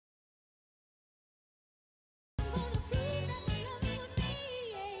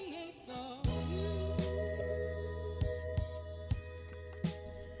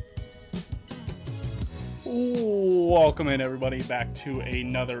Welcome in, everybody, back to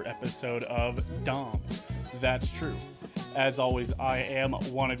another episode of Dom. That's true. As always, I am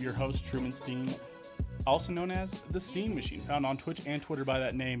one of your hosts, Truman Steen, also known as the Steam Machine, found on Twitch and Twitter by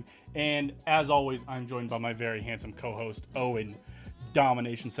that name. And as always, I'm joined by my very handsome co-host, Owen,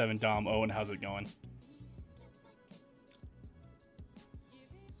 Domination 7 Dom. Owen, how's it going?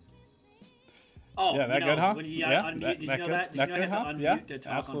 Oh, yeah, that good, huh? When you unmute, did you know that? Did you know huh? unmute to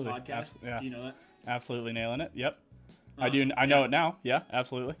talk absolutely. on podcasts? Yeah. Do you know that? Absolutely nailing it. Yep. I do. I know it now. Yeah,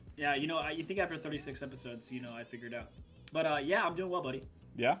 absolutely. Yeah, you think after 36 episodes, I figured out. But yeah, I'm doing well, buddy.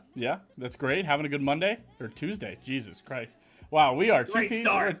 Yeah, that's great. Having a good Monday or Tuesday. Jesus Christ! Wow, we are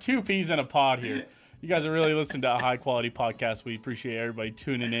two peas in a pod here. You guys are really listening to a high quality podcast. We appreciate everybody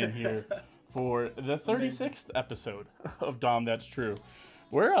tuning in here for the 36th episode of Dom. That's true.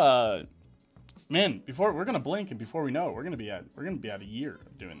 We're man, before we're gonna blink, and before we know it, we're gonna be at a year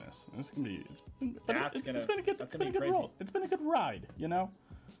of doing this. This is gonna be it's been a good roll. It's been a good ride, It's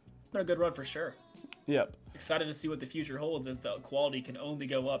been a good run for sure. Yep. Excited to see what the future holds, as the quality can only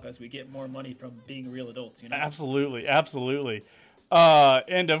go up as we get more money from being real adults. Absolutely.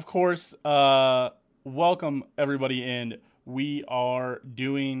 And of course, welcome everybody in. We are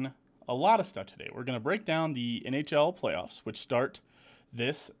doing a lot of stuff today. We're gonna break down the NHL playoffs, which start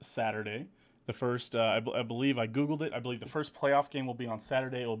this Saturday. The first, I believe I Googled it. I believe the first playoff game will be on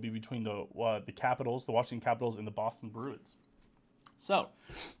Saturday. It will be between the Capitals, the Washington Capitals, and the Boston Bruins. So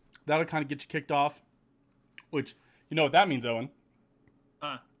that'll kind of get you kicked off, which, you know what that means, Owen?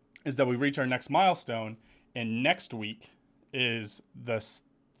 Is that we reach our next milestone, and next week is the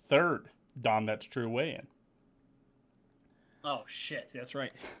third Dom That's True weigh-in. Oh, shit. That's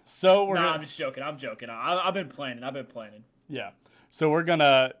right. So I'm just joking. I've been planning. Yeah. So we're going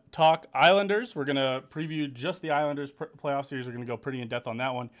to talk Islanders. We're going to preview just the Islanders playoff series. We're going to go pretty in-depth on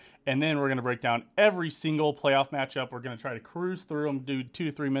that one. And then we're going to break down every single playoff matchup. We're going to try to cruise through them, do 2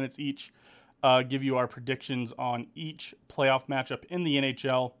 to 3 minutes each, give you our predictions on each playoff matchup in the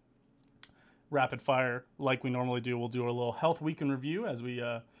NHL. Rapid fire, like we normally do. We'll do a little health week in review as we,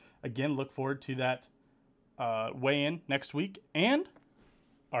 again, look forward to that weigh-in next week. And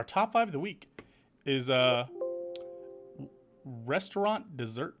our top 5 of the week is... restaurant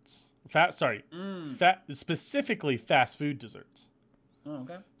desserts. Specifically fast food desserts. Oh,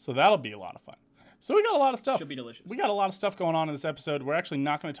 okay. So that'll be a lot of fun. So we got a lot of stuff. Should be delicious. We got a lot of stuff going on in this episode. We're actually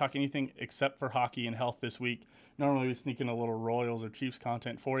not going to talk anything except for hockey and health this week. Normally we sneak in a little Royals or Chiefs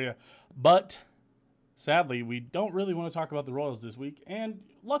content for you, but sadly we don't really want to talk about the Royals this week. And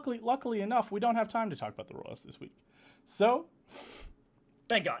luckily enough, we don't have time to talk about the Royals this week. So,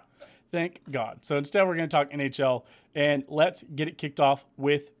 thank God. Thank God. So instead, we're going to talk NHL, and let's get it kicked off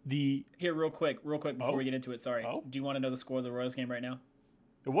with the... Here, real quick, before we get into it, sorry. Do you want to know the score of the Royals game right now?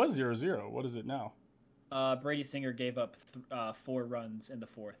 It was 0-0. What is it now? Brady Singer gave up 4 runs in the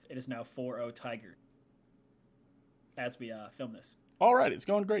fourth. It is now 4-0 Tiger as we film this. All right. It's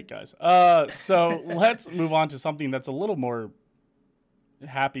going great, guys. So let's move on to something that's a little more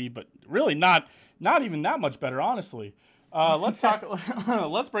happy, but really not even that much better, honestly. Let's talk.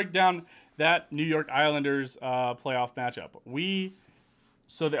 Let's break down that New York Islanders playoff matchup.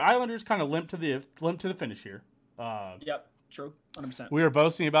 So the Islanders kind of limped to the finish here. Yep, true, 100%. We were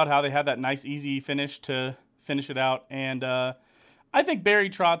boasting about how they had that nice, easy finish to finish it out, and I think Barry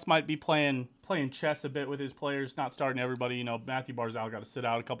Trotz might be playing chess a bit with his players, not starting everybody. Matthew Barzal got to sit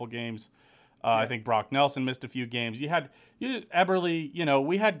out a couple games. I think Brock Nelson missed a few games. You had Eberle.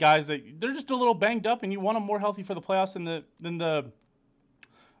 We had guys that they're just a little banged up, and you want them more healthy for the playoffs than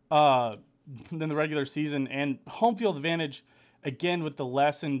the regular season. And home field advantage, again, with the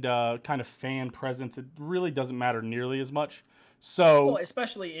lessened kind of fan presence, it really doesn't matter nearly as much. So,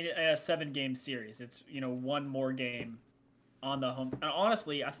 especially in a 7-game series, it's one more game on the home. And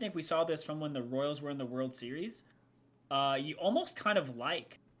honestly, I think we saw this from when the Royals were in the World Series. You almost kind of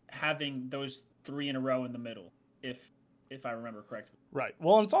like having those 3 in a row in the middle, if I remember correctly. Right.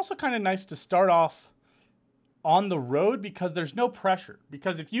 Well, it's also kind of nice to start off on the road because there's no pressure.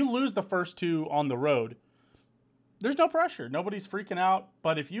 Because if you lose the first 2 on the road, there's no pressure. Nobody's freaking out.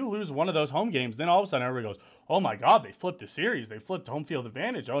 But if you lose one of those home games, then all of a sudden everybody goes, "Oh my God, they flipped the series. They flipped home field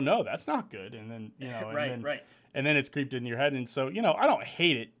advantage. Oh no, that's not good." And then right. And then it's creeped in your head. And so I don't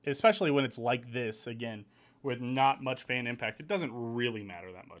hate it, especially when it's like this again. With not much fan impact, it doesn't really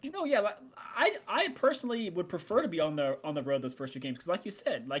matter that much. I personally would prefer to be on the road those first 2 games because, like you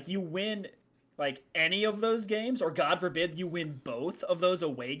said, like you win like any of those games, or God forbid you win both of those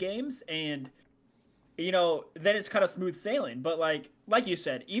away games, and then it's kind of smooth sailing. But like you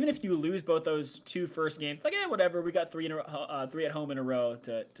said, even if you lose both those 2 first games, whatever, we got 3 at home in a row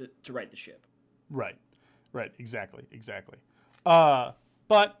to right the ship. Right. Right, exactly.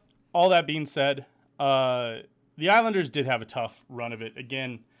 But all that being said, the Islanders did have a tough run of it.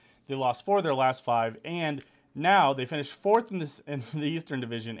 Again, they lost 4 of their last 5, and now they finished 4th in the Eastern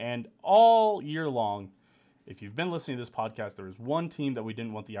Division. And all year long, if you've been listening to this podcast, there was one team that we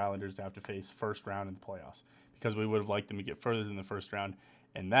didn't want the Islanders to have to face first round in the playoffs because we would have liked them to get further than the first round.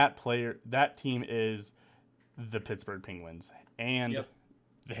 And that team is the Pittsburgh Penguins, and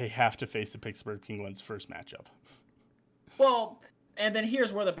they have to face the Pittsburgh Penguins first matchup. Well, and then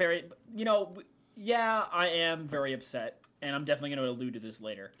here's where I am very upset, and I'm definitely going to allude to this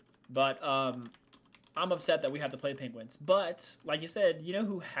later. But I'm upset that we have to play the Penguins. But like you said, you know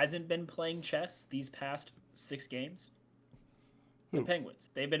who hasn't been playing chess these past 6 games? The Penguins.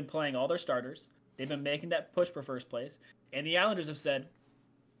 They've been playing all their starters. They've been making that push for first place, and the Islanders have said,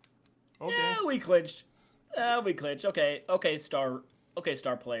 "Okay, yeah, we clinched. Okay, star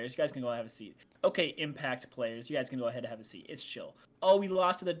players, you guys can go have a seat. Okay, impact players, you guys can go ahead and have a seat. It's chill. Oh, we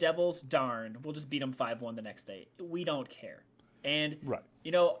lost to the Devils? Darn. We'll just beat them 5-1 the next day. We don't care." And,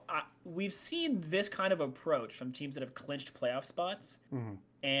 we've seen this kind of approach from teams that have clinched playoff spots. Mm-hmm.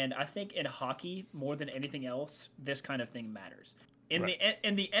 And I think in hockey, more than anything else, this kind of thing matters. In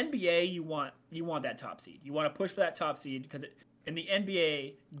the NBA, you want that top seed. You want to push for that top seed because in the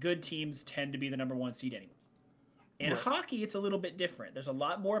NBA, good teams tend to be the number 1 seed anyway. In hockey, it's a little bit different. There's a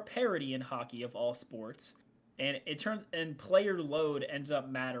lot more parity in hockey of all sports, and player load ends up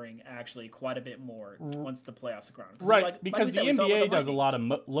mattering actually quite a bit more once the playoffs are around. Right, because the NBA does a lot of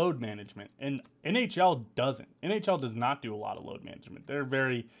load management, and NHL doesn't. NHL does not do a lot of load management. They're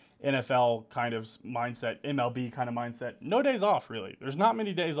very NFL kind of mindset, MLB kind of mindset. No days off, really. There's not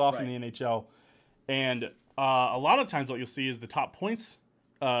many days off in the NHL, and a lot of times what you'll see is the top points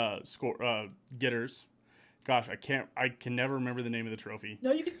getters. Gosh, I can never remember the name of the trophy.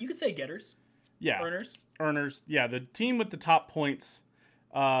 No, you could say getters. Yeah. Earners. Yeah, the team with the top points,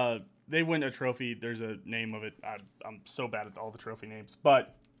 they win a trophy. There's a name of it. I'm so bad at all the trophy names.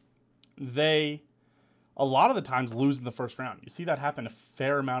 But they, a lot of the times, lose in the first round. You see that happen a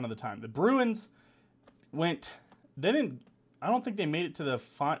fair amount of the time. The Bruins I don't think they made it to the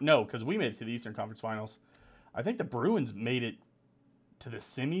no, because we made it to the Eastern Conference Finals. I think the Bruins made it to the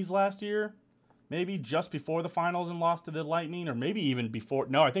semis last year. Maybe just before the finals and lost to the Lightning, or maybe even before.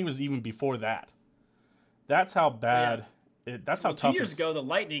 No, I think it was even before that. That's how bad. That's how tough. 2 years ago, the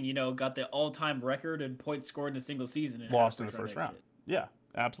Lightning, got the all-time record in points scored in a single season. And lost in the first round. Yeah,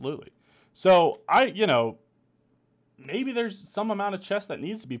 absolutely. So maybe there's some amount of chess that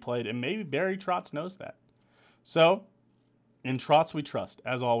needs to be played, and maybe Barry Trotz knows that. So, in Trotz we trust,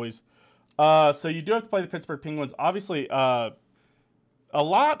 as always. So you do have to play the Pittsburgh Penguins. Obviously, a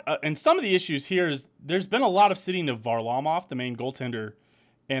lot, and some of the issues here is there's been a lot of sitting of Varlamov, the main goaltender,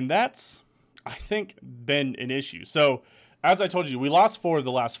 and that's, I think, been an issue. So, as I told you, we lost 4 of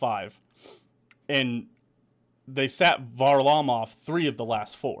the last 5, and they sat Varlamov 3 of the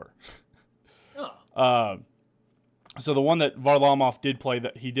last 4. Oh. So the one that Varlamov did play,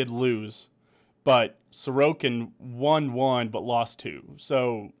 that he did lose, but Sorokin won 1 but lost 2.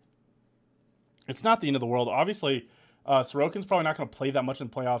 So it's not the end of the world. Obviously, Sorokin's probably not going to play that much in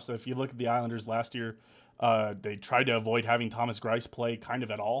the playoffs. So if you look at the Islanders last year, they tried to avoid having Thomas Greiss play kind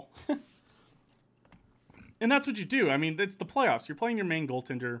of at all. And that's what you do. I mean, it's the playoffs. You're playing your main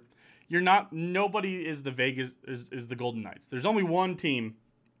goaltender. Nobody is the Vegas, is the Golden Knights. There's only one team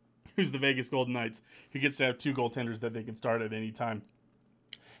who's the Vegas Golden Knights who gets to have 2 goaltenders that they can start at any time.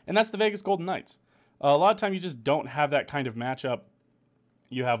 And that's the Vegas Golden Knights. A lot of time you just don't have that kind of matchup.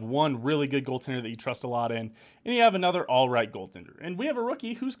 You have one really good goaltender that you trust a lot in, and you have another all-right goaltender. And we have a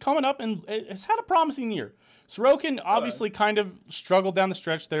rookie who's coming up and has had a promising year. Sorokin obviously kind of struggled down the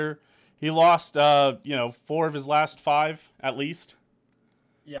stretch there. He lost, 4 of his last 5 at least.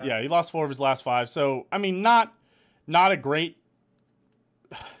 Yeah, he lost 4 of his last 5. So, I mean, not a great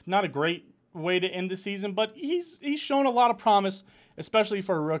way to end the season, but he's shown a lot of promise, especially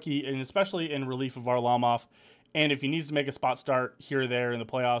for a rookie, and especially in relief of Varlamov. And if he needs to make a spot start here or there in the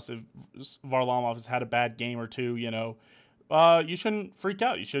playoffs, if Varlamov has had a bad game or two, you shouldn't freak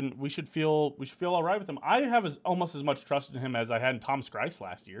out. We should feel all right with him. I have almost as much trust in him as I had in Thomas Greiss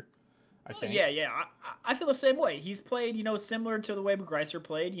last year, I think. Yeah. I feel the same way. He's played, similar to the way Greiser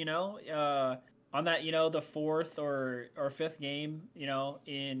played, on that, the 4th or 5th game,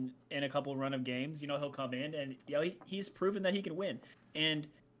 in a couple run of games, he'll come in and, he's proven that he can win. And,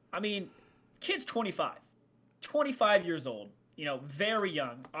 I mean, kid's 25 years old, very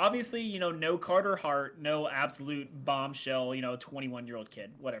young. Obviously, no Carter Hart, no absolute bombshell, 21-year-old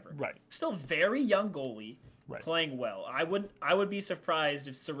kid, whatever. Right. Still very young goalie, right, playing well. I would be surprised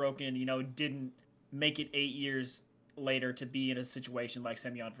if Sorokin, didn't make it 8 years later to be in a situation like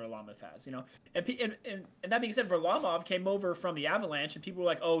Semyon Varlamov has, you know. And that being said, Varlamov came over from the Avalanche, and people were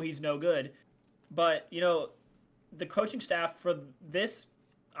like, "Oh, he's no good," but you know, the coaching staff for this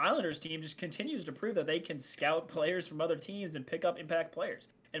Islanders team just continues to prove that they can scout players from other teams and pick up impact players.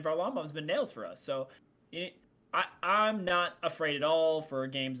 And Varlamov's been nails for us. So I'm not afraid at all for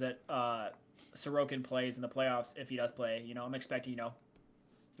games that Sorokin plays in the playoffs if he does play. You know, I'm expecting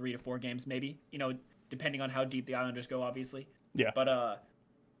 3 to 4 games maybe. You know, depending on how deep the Islanders go, obviously. Yeah. But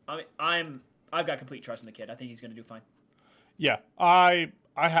I've got complete trust in the kid. I think he's going to do fine. Yeah, I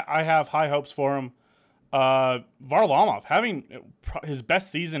have high hopes for him. Varlamov having his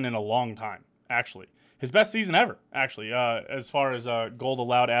best season in a long time, actually. His best season ever, actually. As far as goal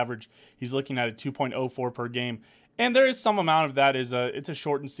allowed average, he's looking at a 2.04 per game. And there is some amount of that is it's a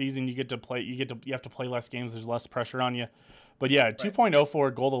shortened season. You have to play less games. There's less pressure on you. But yeah, right.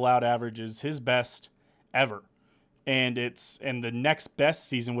 2.04 goal allowed average is his best ever. And the next best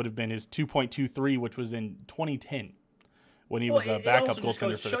season would have been his 2.23, which was in 2010 when he was a backup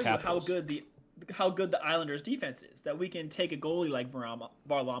goaltender for the Capitals. How good the Islanders defense is, that we can take a goalie like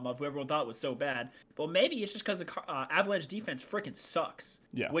Varlamov, who everyone thought was so bad. But maybe it's just because the Avalanche defense freaking sucks,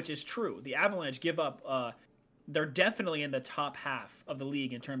 which is true. The Avalanche give up, they're definitely in the top half of the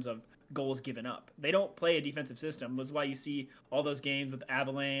league in terms of goals given up. They don't play a defensive system. That's why you see all those games with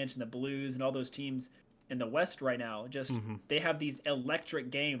Avalanche and the Blues and all those teams in the West right now. Just they have these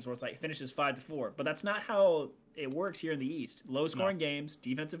electric games where it's like finishes 5-4. But that's not how it works here in the East. Low scoring games,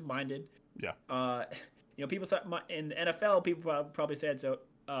 defensive minded. Yeah. People say in the NFL, people probably say it's a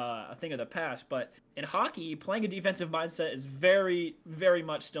thing of the past, but in hockey, playing a defensive mindset is very, very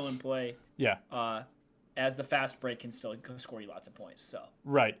much still in play. Yeah. As the fast break can still score you lots of points. So.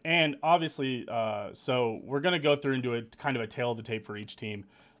 Right, and obviously, so we're gonna go through and do a kind of a tail of the tape for each team.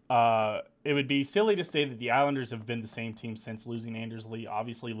 It would be silly to say that the Islanders have been the same team since losing Anders Lee.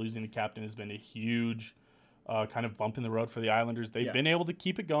 Obviously, losing the captain has been a huge kind of bump in the road for the Islanders. They've been able to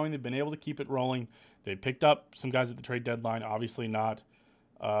keep it going. They've been able to keep it rolling. They picked up some guys at the trade deadline. Obviously not,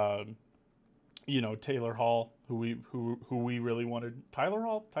 Taylor Hall, who we really wanted. Taylor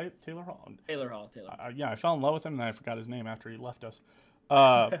Hall. Yeah, I fell in love with him, and then I forgot his name after he left us.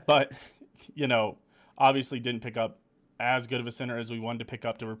 But obviously didn't pick up as good of a center as we wanted to pick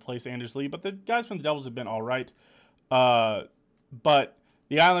up to replace Anders Lee. But the guys from the Devils have been all right. But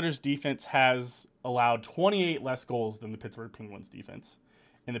the Islanders' defense has allowed 28 less goals than the Pittsburgh Penguins' defense.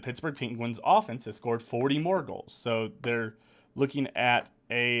 And the Pittsburgh Penguins' offense has scored 40 more goals. So they're looking at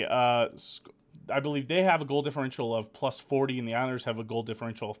I believe they have a goal differential of plus 40, and the Islanders have a goal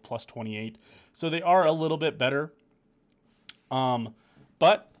differential of plus 28. So they are a little bit better.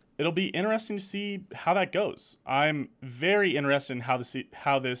 But it'll be interesting to see how that goes. I'm very interested in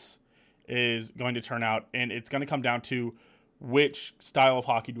how this is going to turn out, and it's going to come down to which style of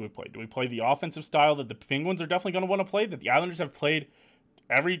hockey do we play? Do we play the offensive style that the Penguins are definitely going to want to play, that the Islanders have played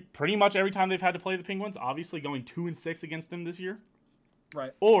pretty much every time they've had to play the Penguins, obviously going 2-6 against them this year?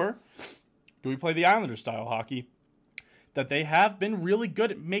 Right. Or do we play the Islanders style hockey that they have been really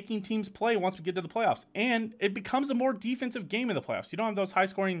good at making teams play once we get to the playoffs? And it becomes a more defensive game in the playoffs. You don't have those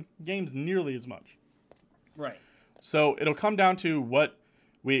high-scoring games nearly as much. Right. So it'll come down to what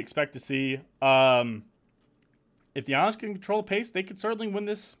we expect to see. If the Islanders can control the pace, they could certainly win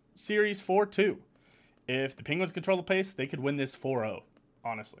this series 4-2. If the Penguins control the pace, they could win this 4-0,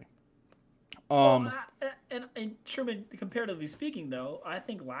 honestly. And Truman, comparatively speaking, though, I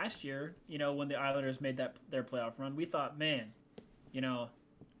think last year, when the Islanders made their playoff run, we thought, man,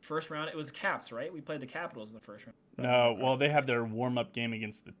 first round, it was Caps, right? We played the Capitals in the first round. No, well, they had their warm-up game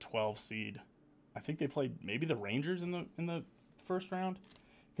against the 12 seed. I think they played maybe the Rangers in the first round,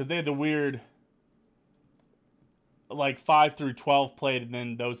 because they had the weird 5 through 12 played, and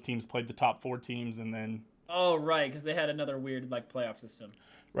then those teams played the top 4 teams, and then. Oh, right, because they had another weird playoff system.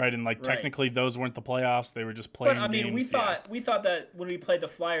 Right, and technically those weren't the playoffs; they were just playing. But I mean, games. we thought that when we played the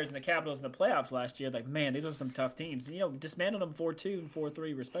Flyers and the Capitals in the playoffs last year, man, these are some tough teams. And, dismantled them 4-2 and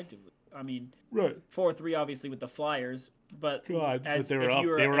 4-3 respectively. I mean, right, 4-3 obviously with the Flyers, but they were up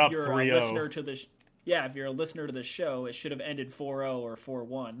 3-0. If you're a listener to the show, it should have ended 4-0 or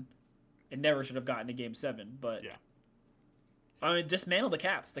 4-1. It never should have gotten to Game 7, but yeah. I mean, dismantle the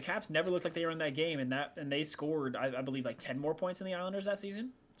Caps. The Caps never looked like they were in that game, and they scored, I believe, 10 more points than the Islanders that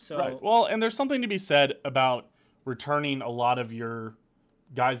season. So, right. Well, and there's something to be said about returning a lot of your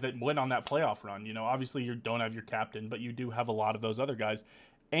guys that went on that playoff run. Obviously you don't have your captain, but you do have a lot of those other guys,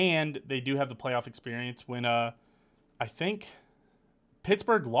 and they do have the playoff experience. When I think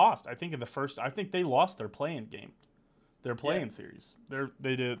Pittsburgh lost. I think they lost their play-in game their play-in series.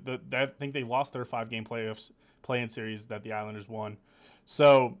 I think they lost their 5-game play-in series that the Islanders won.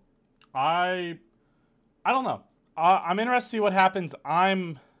 So I don't know. I'm interested to see what happens.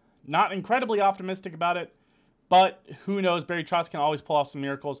 I'm not incredibly optimistic about it, but who knows? Barry Trotz can always pull off some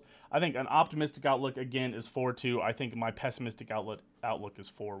miracles. I think an optimistic outlook, again, is 4-2. I think my pessimistic outlook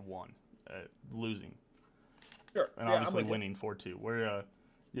is 4-1, losing. Sure. And obviously winning 4-2.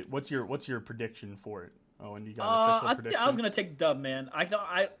 What's your prediction for it? Oh, and you got an official prediction? I was going to take dub, man. I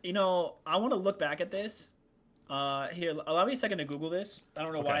want to look back at this. Here, allow me a second to Google this. I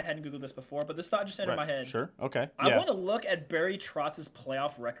don't know why I hadn't Googled this before, but this thought just entered my head. Sure. Okay. I want to look at Barry Trotz's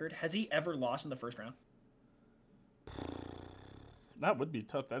playoff record. Has he ever lost in the first round? That would be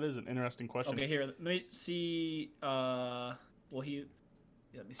tough. That is an interesting question. Okay, here, let me see. Let me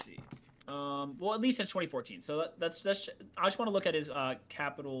see. Well, at least since 2014. So that's. I just want to look at his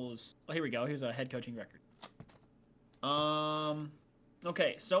Capitals. Oh, here we go. Here's a head coaching record.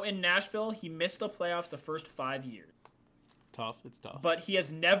 Okay, so in Nashville, he missed the playoffs the first 5 years. Tough. It's tough. But he has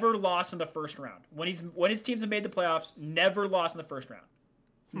never lost in the first round. When his teams have made the playoffs, never lost in the first round.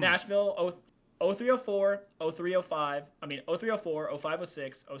 Nashville, 03-04, 03-05. I mean, 03-04,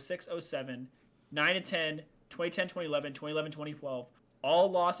 05-06, 06-07, 9-10, 2010-2011, 2011-2012.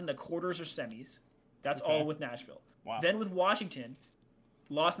 All lost in the quarters or semis. That's all with Nashville. Wow. Then with Washington,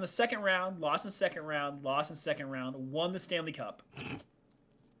 lost in the second round, lost in second round, won the Stanley Cup.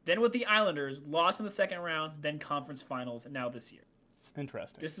 Then with the Islanders, lost in the second round, then conference finals, and now this year.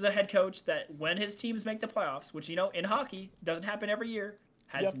 Interesting. This is a head coach that when his teams make the playoffs, which, in hockey doesn't happen every year,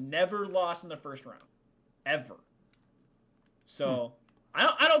 has never lost in the first round. Ever. So,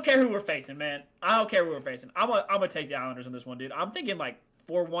 I don't care who we're facing, man. I don't care who we're facing. I'm gonna take the Islanders in this one, dude. I'm thinking like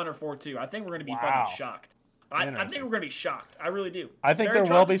 4-1 or 4-2. I think we're gonna be fucking shocked. I think we're gonna be shocked. I really do. I think there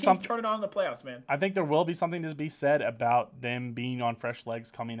will be something. Turn it on in the playoffs, man. I think there will be something to be said about them being on fresh legs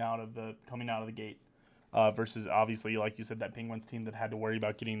coming out of the gate, versus obviously, like you said, that Penguins team that had to worry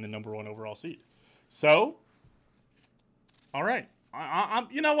about getting the number 1 overall seed. So, all right, I'm.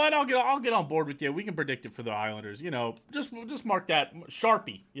 You know what? I'll get on board with you. We can predict it for the Islanders. Just mark that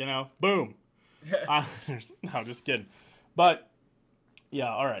Sharpie. Boom. Islanders. No, just kidding. But. Yeah,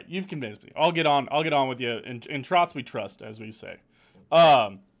 all right. You've convinced me. I'll get on with you. In Trotz we trust, as we say.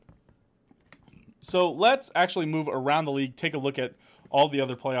 So let's actually move around the league, take a look at all the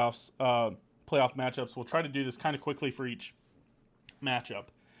other playoff matchups. We'll try to do this kind of quickly for each matchup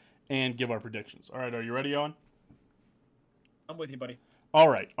and give our predictions. All right, are you ready, Owen? I'm with you, buddy. All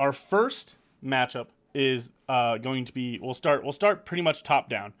right. Our first matchup is going to be we'll start pretty much top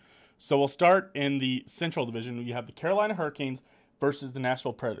down. So we'll start in the Central Division. You have the Carolina Hurricanes versus the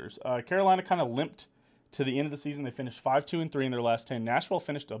Nashville Predators. Carolina kind of limped to the end of the season. They finished 5-2-3 in their last 10. Nashville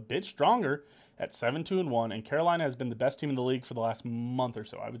finished a bit stronger at 7-2-1, and Carolina has been the best team in the league for the last month or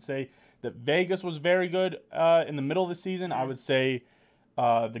so. I would say that Vegas was very good in the middle of the season. I would say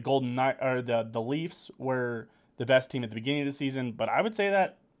the the Leafs were the best team at the beginning of the season, but I would say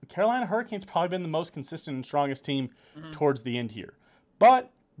that Carolina Hurricanes probably been the most consistent and strongest team towards the end here.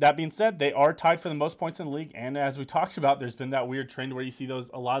 But that being said, they are tied for the most points in the league, and as we talked about, there's been that weird trend where you see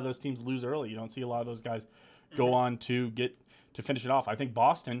a lot of those teams lose early. You don't see a lot of those guys go on to finish it off. I think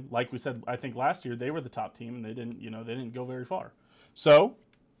Boston, like we said, I think last year they were the top team, and they didn't go very far. So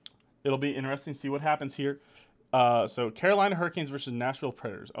it'll be interesting to see what happens here. So Carolina Hurricanes versus Nashville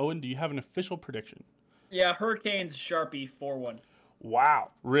Predators. Owen, do you have an official prediction? Yeah, Hurricanes Sharpie 4-1.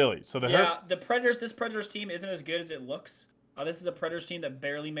 Wow, really? So the Predators. This Predators team isn't as good as it looks. This is a Predators team that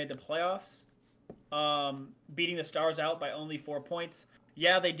barely made the playoffs, beating the Stars out by only 4 points.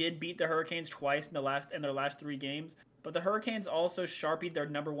 Yeah, they did beat the Hurricanes twice in their last 3 games, but the Hurricanes also sharpied their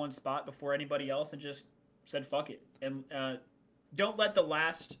number 1 spot before anybody else and just said fuck it. And don't let the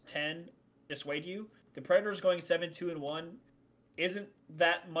last 10 dissuade you. The Predators going 7-2-1 isn't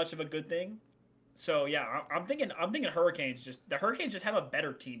that much of a good thing. So yeah, I'm thinking Hurricanes. The Hurricanes just have a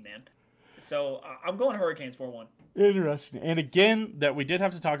better team, man. So I'm going Hurricanes 4-1. Interesting. And again, that we did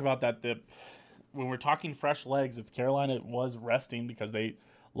have to talk about that when we're talking fresh legs, if Carolina was resting because they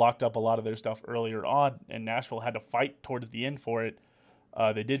locked up a lot of their stuff earlier on, and Nashville had to fight towards the end for it.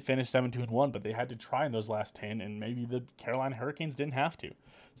 They did finish 7-2-1, but they had to try in those last 10, and maybe the Carolina Hurricanes didn't have to.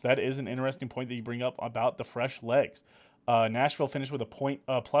 So that is an interesting point that you bring up about the fresh legs. Nashville finished with a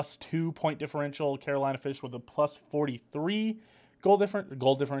 +2 point differential. Carolina finished with a +43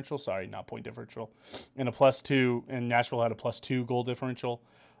 goal differential. Sorry, not point differential. And a +2, and Nashville had a +2 goal differential.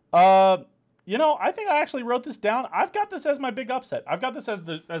 I think I actually wrote this down. I've got this as my big upset. I've got this as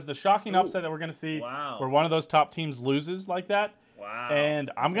the shocking upset that we're going to see, where one of those top teams loses like that. Wow.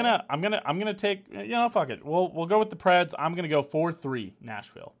 And I'm gonna take, fuck it. We'll go with the Preds. I'm gonna go 4-3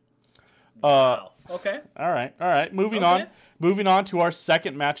 Nashville. Wow. Okay. All right. Moving on to our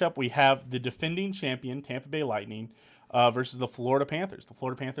second matchup. We have the defending champion Tampa Bay Lightning versus the Florida Panthers. The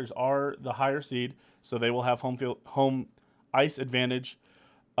Florida Panthers are the higher seed, so they will have home ice advantage.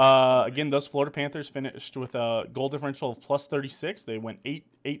 Again, those Florida Panthers finished with a goal differential of plus 36. They went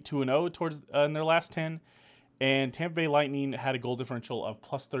 8-2-0 towards in their last 10. And Tampa Bay Lightning had a goal differential of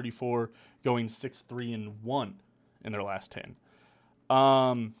plus 34, going 6-3-1 in their last 10.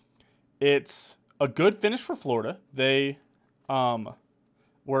 It's a good finish for Florida. They are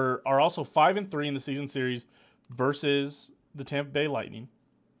also 5-3 in the season series versus the Tampa Bay Lightning.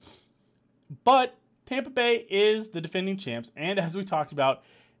 But Tampa Bay is the defending champs, and as we talked about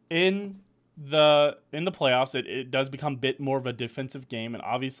in the playoffs, it does become a bit more of a defensive game, and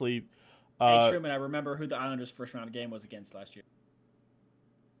obviously. Hey, Truman, I remember who the Islanders' first round game was against last year.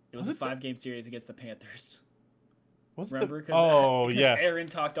 It was a 5-game series against the Panthers. Remember? Because Aaron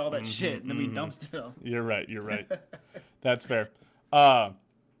talked all that shit, and then we dumpstered him. You're right. That's fair. But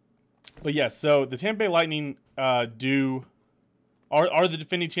yes, so the Tampa Bay Lightning are the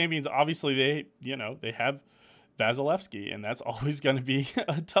defending champions. Obviously, they have Vasilevsky, and that's always going to be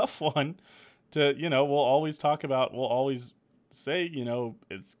a tough one. We'll always say,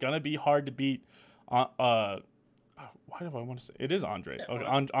 it's going to be hard to beat. Why do I want to say it is Andre? Yeah,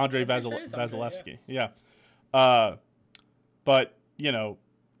 okay, Andre Vasilevsky. Yeah. But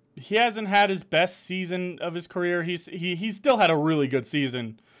he hasn't had his best season of his career. He's still had a really good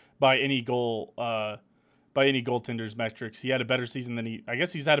season by any goaltender's metrics. He had a better season than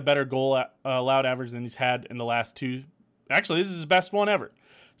he's had a better goal allowed average than he's had in the last two. Actually, this is his best one ever.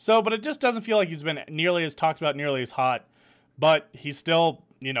 So, but it just doesn't feel like he's been nearly as talked about, nearly as hot. But he's still,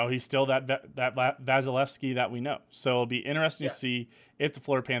 that Vasilevsky that we know. So it'll be interesting to see if the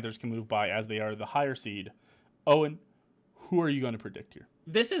Florida Panthers can move by, as they are the higher seed. Owen, who are you going to predict here?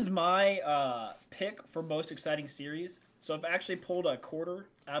 This is my pick for most exciting series. So I've actually pulled a quarter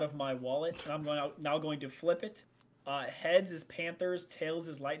out of my wallet, and I'm now going to flip it. Heads is Panthers, tails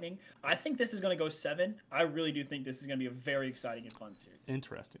is Lightning. I think this is going to go 7. I really do think this is going to be a very exciting and fun series.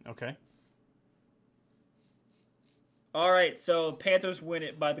 Interesting. Okay. All right, so Panthers win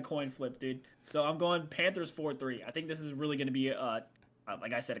it by the coin flip, dude. So I'm going Panthers 4-3. I think this is really going to be,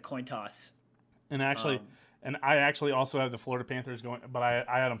 like I said, a coin toss. And I actually also have the Florida Panthers going, but I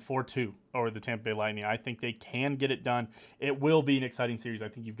had them 4-2 over the Tampa Bay Lightning. I think they can get it done. It will be an exciting series. I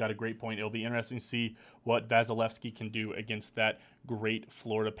think you've got a great point. It'll be interesting to see what Vasilevsky can do against that great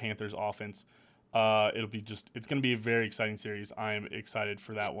Florida Panthers offense. It's going to be a very exciting series. I'm excited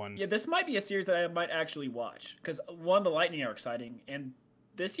for that one. Yeah, this might be a series that I might actually watch because the Lightning are exciting, and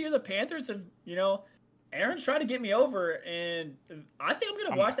this year the Panthers have, Aaron's trying to get me over, and I think I'm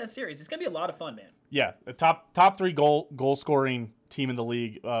going to watch that series. It's going to be a lot of fun, man. Yeah, the top 3 goal scoring team in the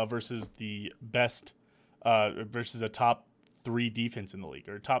league versus the best versus a top 3 defense in the league,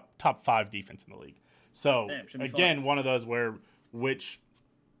 or top 5 defense in the league. So again, one of those where which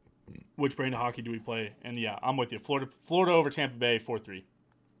brand of hockey do we play? And yeah, I'm with you. Florida over Tampa Bay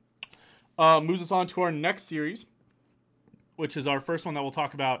 4-3. Moves us on to our next series, which is our first one that we'll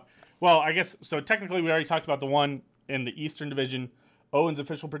talk about. Well, I guess so. Technically, we already talked about the one in the Eastern Division. Owen's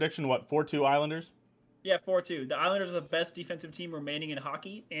official prediction: 4-2 Islanders. Yeah, 4-2. The Islanders are the best defensive team remaining in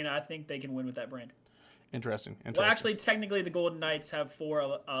hockey, and I think they can win with that brand. Interesting. Well, actually, technically, the Golden Knights have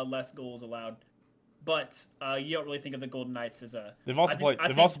 4 less goals allowed. But you don't really think of the Golden Knights as a. They've also played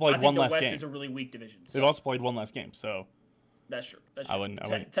one less game. The West is a really weak division. So. They've also played one less game, so. That's true. I wouldn't.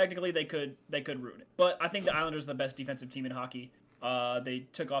 Technically, they could ruin it. But I think the Islanders are the best defensive team in hockey. They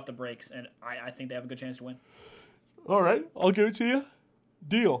took off the brakes, and I think they have a good chance to win. All right, I'll give it to you.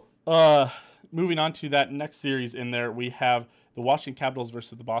 Deal. Moving on to that next series in there, we have the Washington Capitals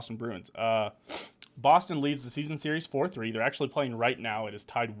versus the Boston Bruins. Boston leads the season series 4-3. They're actually playing right now. It is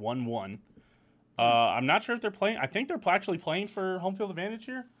tied 1-1. I'm not sure if they're playing. I think they're actually playing for home field advantage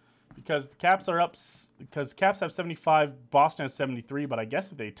here because the Caps are up. Because Caps have 75, Boston has 73. But I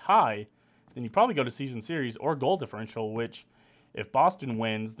guess if they tie, then you probably go to season series or goal differential. Which, if Boston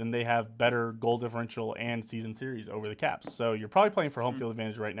wins, then they have better goal differential and season series over the Caps. So you're probably playing for home field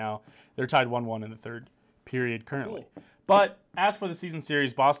advantage right now. They're tied 1-1 in the third period currently. Cool. But as for the season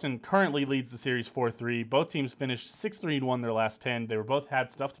series, Boston currently leads the series 4-3. Both teams finished 6-3-1 their last 10. They both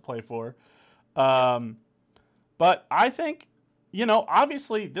had stuff to play for. But I think,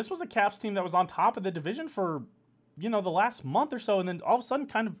 obviously this was a Caps team that was on top of the division for, the last month or so, and then all of a sudden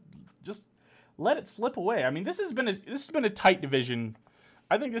kind of just let it slip away. I mean, this has been a tight division.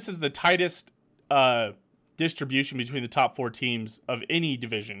 I think this is the tightest distribution between the top 4 teams of any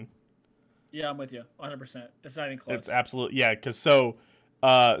division. Yeah, I'm with you 100%. It's not even close. It's absolute, yeah. Because so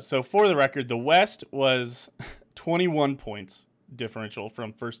for the record, the West was 21 points differential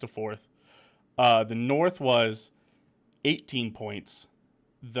from first to fourth. The North was 18 points.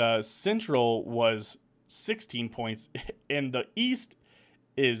 The Central was 16 points, and the East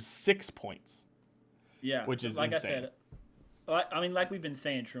is 6 points. Yeah, which is like insane. I said. I mean, like we've been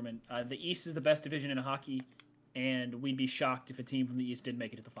saying, Truman, the East is the best division in hockey, and we'd be shocked if a team from the East did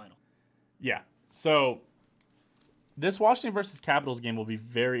make it to the final. Yeah. So this Washington versus Capitals game will be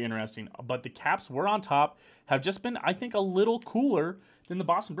very interesting. But the Caps were on top, have just been, I think, a little cooler than the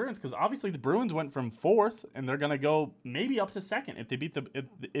Boston Bruins, because obviously the Bruins went from fourth, and they're going to go maybe up to second if they beat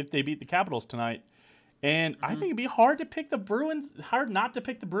the Capitals tonight. And I think it'd be hard to pick the Bruins, hard not to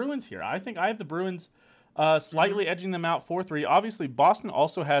pick the Bruins here. I think I have the Bruins slightly edging them out 4-3. Obviously, Boston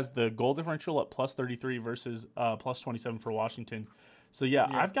also has the goal differential at plus 33 versus plus 27 for Washington. So, yeah,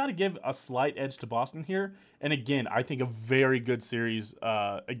 I've got to give a slight edge to Boston here. And, again, I think a very good series.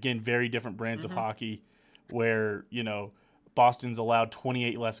 Again, very different brands of hockey where, Boston's allowed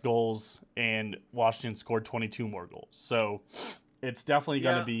 28 less goals and Washington scored 22 more goals. So, it's definitely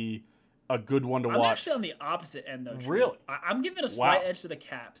going to be a good one to watch. I'm actually on the opposite end, though. Really? I'm giving a slight edge to the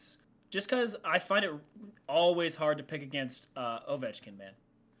Caps. Just because I find it always hard to pick against Ovechkin, man.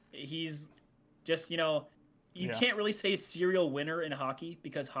 He's just, you can't really say serial winner in hockey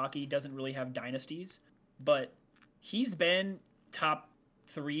because hockey doesn't really have dynasties. But he's been top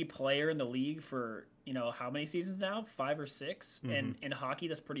 3 player in the league for, how many seasons now? 5 or 6? And in hockey,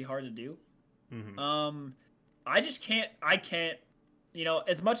 that's pretty hard to do. I can't.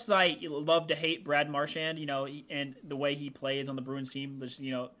 As much as I love to hate Brad Marchand, and the way he plays on the Bruins team, just,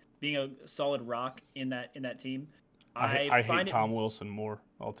 being a solid rock in that team. I hate Tom Wilson more.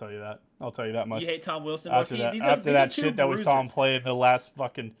 I'll tell you that. I'll tell you that much. You hate Tom Wilson? After that shit that we saw him play in the last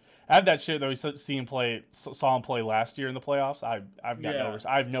fucking... After that shit that we saw him play last year in the playoffs, I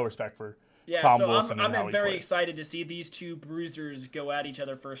have no respect for Tom Wilson. I'm very excited to see these two bruisers go at each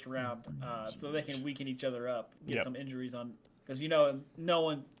other first round, so they can weaken each other up, get some injuries on... Because there's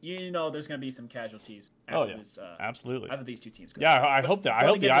going to be some casualties after absolutely. After these two teams go. Yeah, I hope the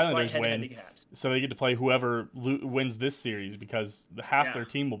Islanders win, so they get to play whoever wins this series, because half their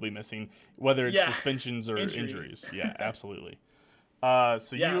team will be missing, whether it's suspensions or injuries. Yeah, absolutely. So I'm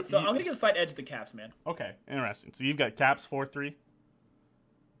going to give a slight edge to the Caps, man. Okay, interesting. So you've got Caps 4-3.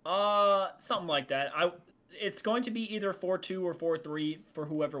 Something like that. It's going to be either 4-2 or 4-3 for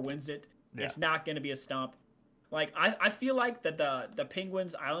whoever wins it. Yeah. It's not going to be a stomp. Like I feel like that the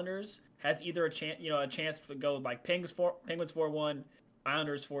Penguins Islanders has either a chance to go like Penguins 4-1,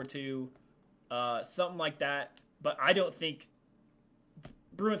 Islanders 4-2, something like that. But I don't think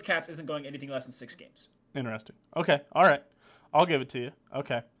Bruins Caps isn't going anything less than 6 games. Interesting. Okay, all right, I'll give it to you.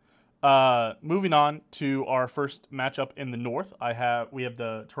 Okay. Moving on to our first matchup in the North, we have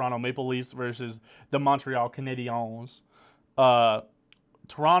the Toronto Maple Leafs versus the Montreal Canadiens.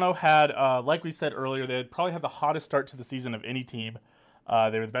 Toronto had, like we said earlier, they probably had the hottest start to the season of any team.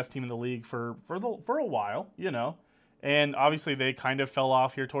 They were the best team in the league for a while, and obviously they kind of fell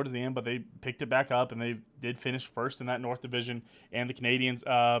off here towards the end, but they picked it back up and they did finish first in that North Division. And the Canadiens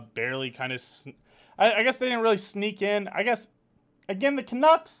barely kind of, I guess they didn't really sneak in. I guess again the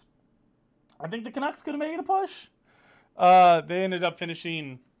Canucks. I think the Canucks could have made a push. They ended up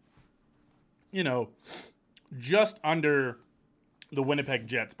finishing, just under the Winnipeg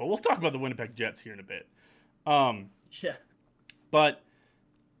Jets, but we'll talk about the Winnipeg Jets here in a bit. But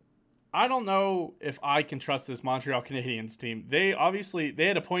I don't know if I can trust this Montreal Canadiens team. They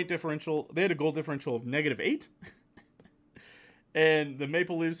had a point differential. They had a goal differential of -8. And the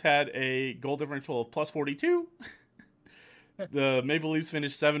Maple Leafs had a goal differential of +42. The Maple Leafs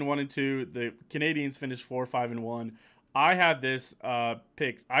finished 7-1-2. The Canadiens finished 4-5-1. I have this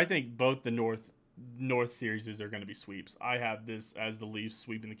picked. I think both the North series are going to be sweeps. I have this as the Leafs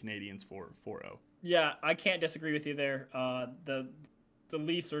sweeping the Canadiens 4-0. Yeah, I can't disagree with you there. The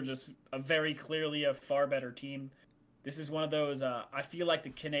Leafs are just very clearly a far better team. This is one of those. I feel like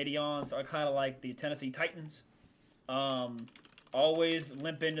the Canadiens are kind of like the Tennessee Titans. Always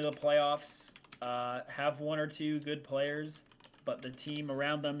limp into the playoffs. Have one or two good players, but the team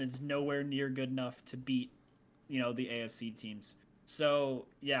around them is nowhere near good enough to beat, the AFC teams. So,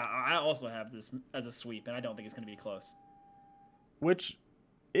 yeah, I also have this as a sweep, and I don't think it's going to be close. Which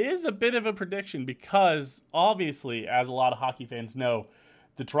is a bit of a prediction because, obviously, as a lot of hockey fans know,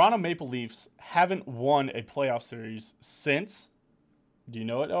 the Toronto Maple Leafs haven't won a playoff series since... Do you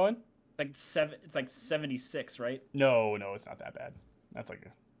know it, Owen? It's like 76, right? No, it's not that bad. That's like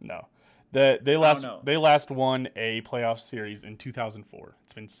No. They last know. they last won a playoff series in 2004.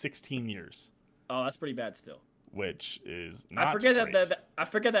 It's been 16 years, Oh, that's pretty bad still. which is not I forget great. I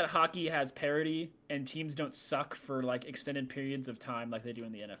forget that hockey has parity and teams don't suck for like extended periods of time like they do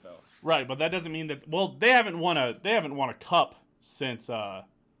in the NFL. Right, but that doesn't mean that. Well, they haven't won a cup since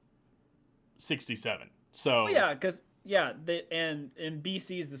 67. So Oh yeah, because and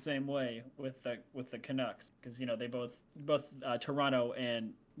BC is the same way with the Canucks because they both Toronto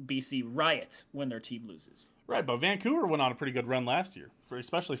and BC riot when their team loses. right, but Vancouver went on a pretty good run last year,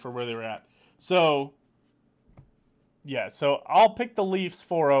 especially for where they were at. So yeah, so I'll pick the Leafs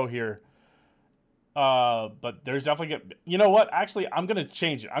 4-0 here. But there's definitely you know what? Actually, I'm gonna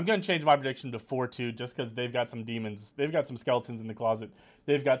change it. I'm gonna change my prediction to 4-2 just because they've got some demons. They've got some skeletons in the closet.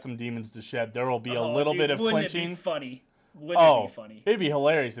 They've got some demons to shed. There will be a little bit of wouldn't clinching. It be funny? Wouldn't it be funny? It'd be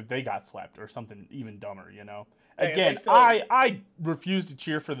hilarious if they got swept or something even dumber. Hey, Again, still... I refuse to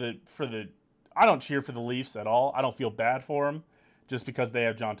cheer for the. I don't cheer for the Leafs at all. I don't feel bad for them. Just because they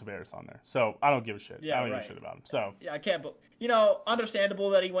have John Tavares on there. So I don't give a shit. Yeah, I don't give a shit about him. So yeah, I can't. Understandable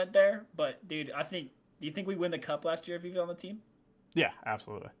that he went there, but dude, do you think we win the cup last year if he was on the team? yeah,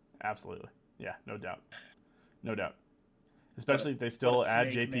 absolutely. Yeah, no doubt. Especially if they still add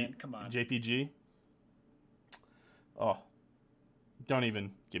JPG. Oh, don't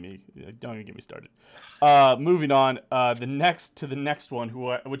even get me started. Moving on, the next one,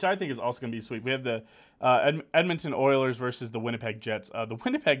 which I think is also going to be sweet. We have the Edmonton Oilers versus the Winnipeg Jets. The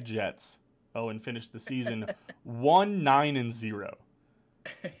Winnipeg Jets finished the season 1-9-0,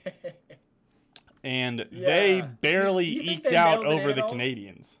 and they barely eked out over the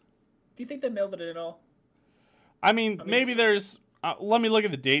Canadians. Do you think they mailed it at all? I mean maybe there's. Let me look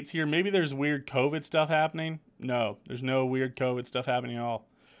at the dates here. Maybe there's weird COVID stuff happening. No, there's no weird COVID stuff happening at all.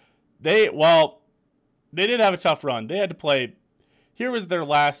 They did have a tough run. They had to play. Here's their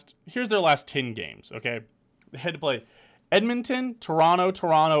last 10 games, okay? They had to play Edmonton,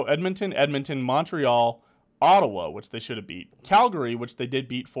 Toronto, Edmonton, Montreal, Ottawa, which they should have beat, Calgary, which they did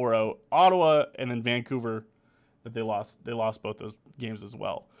beat 4-0, Ottawa, and then Vancouver that they lost. They lost both those games as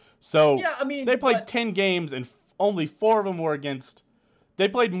well. So they played 10 games and only 4 of them were against. They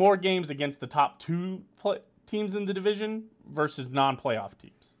played more games against the top 2 teams in the division versus non-playoff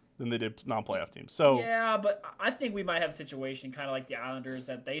teams than they did non-playoff teams. So yeah, but I think we might have a situation kind of like the Islanders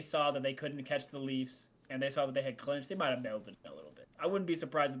that they saw that they couldn't catch the Leafs and they saw that they had clinched. They might have nailed it a little bit. I wouldn't be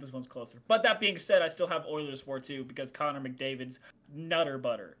surprised if this one's closer. But that being said, I still have Oilers 4-2 because Connor McDavid's nutter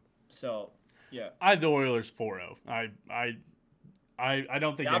butter. So yeah, I have the Oilers 4-0. I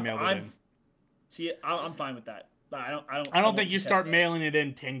don't think they mailed it in. See, I'm fine with that. I don't think you start mailing it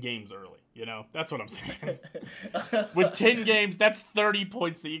in 10 games early. That's what I'm saying. With 10 games, that's 30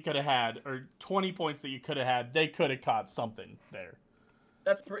 points that you could have had, or 20 points that you could have had. They could have caught something there.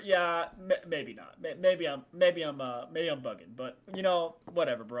 That's maybe not. Maybe I'm bugging, but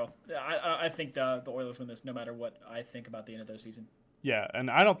whatever, bro. I think the Oilers win this no matter what I think about the end of their season. Yeah,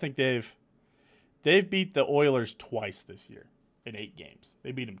 and I don't think they've beat the Oilers twice this year in 8 games.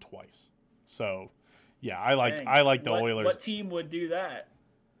 They beat them twice. So, yeah, I like the Oilers. What team would do that?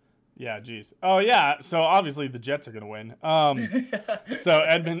 Yeah, geez. Oh, yeah. So obviously the Jets are going to win. So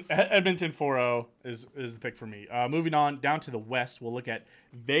Edmonton 4-0 is the pick for me. Moving on down to the West, we'll look at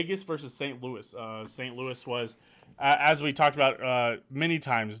Vegas versus St. Louis. St. Louis was, as we talked about many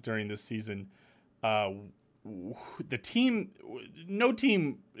times during this season, it seemed no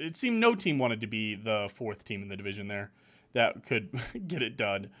team wanted to be the 4th team in the division there that could get it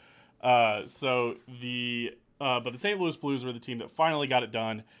done. But the St. Louis Blues were the team that finally got it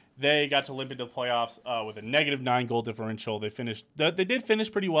done. They got to limp into the playoffs with a -9 goal differential. They did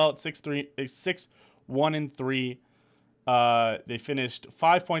finish pretty well at 6-1-3. They finished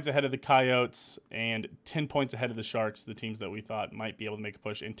 5 points ahead of the Coyotes and 10 points ahead of the Sharks, the teams that we thought might be able to make a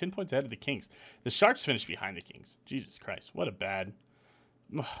push, and 10 points ahead of the Kings. The Sharks finished behind the Kings. Jesus Christ, what a bad.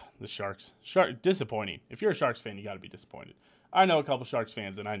 The Sharks. Disappointing. If you're a Sharks fan, you got to be disappointed. I know a couple Sharks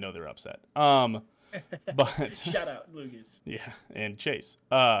fans, and I know they're upset. But shout out Lucas. Yeah, and Chase.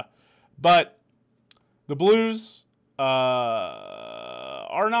 But the Blues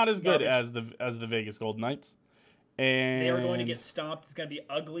are not as good as the Vegas Golden Knights. And they are going to get stomped. It's going to be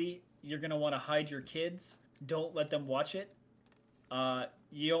ugly. You're going to want to hide your kids. Don't let them watch it.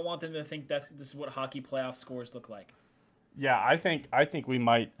 You don't want them to think this is what hockey playoff scores look like. Yeah, I think we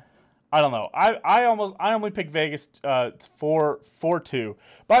might. I don't know. I only picked Vegas 4-2.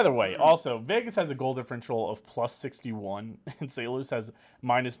 By the way, also Vegas has a goal differential of +61, and St. Louis has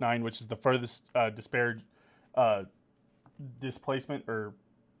 -9, which is the furthest disparage displacement or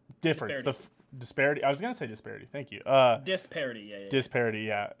difference. disparity. I was gonna say disparity. Thank you. Disparity. Yeah. Disparity.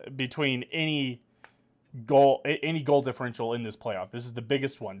 Yeah, between any goal differential in this playoff. This is the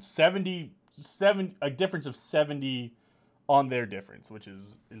biggest one. 77, a difference of 70 on their difference, which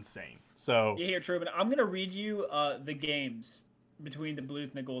is insane. So you hear Truman. I'm gonna read you the games between the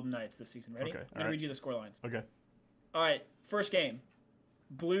Blues and the Golden Knights this season. Ready? Okay, I'm gonna read you the score lines. Okay. All right. First game,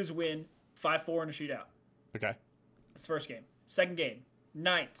 Blues win 5-4 in a shootout. Okay. That's the first game. Second game,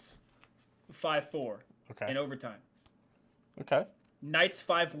 Knights 5-4 Okay. in overtime. Okay. Knights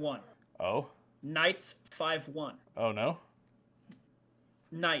 5-1. Oh. Knights 5-1. Oh no.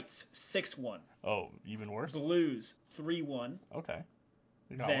 Knights 6-1. Oh, even worse. Blues 3-1. Okay.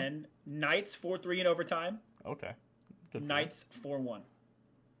 You got Then Knights 4-3 in overtime. one? Okay. Good for Knights 4-1. you.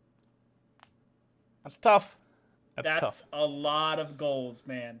 That's tough. That's tough. a lot of goals,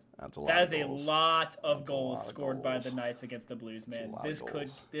 man. That's a lot. That is of a goals. lot of That's a goals lot of scored by goals. the Knights against the Blues, That's a man. lot of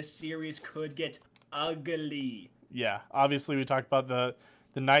goals. This series could get ugly. Yeah, obviously we talked about the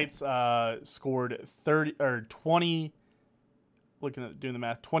Knights scored 30 or 20. Looking at doing the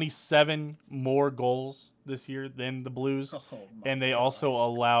math, 27 more goals this year than the Blues, Oh, my and they also gosh.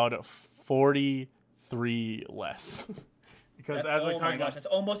 allowed 43 less. Because That's, as we oh talked my about, gosh, that's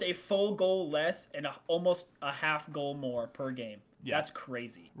almost a full goal less and almost a half goal more per game. Yeah. That's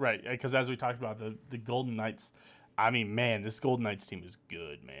crazy. right? Because as we talked about the Golden Knights, I mean, man, this Golden Knights team is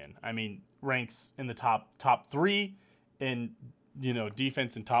good, man. I mean, ranks in the top 3 in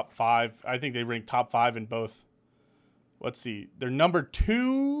defense and top 5. I think they rank top 5 in both. Let's see, they're number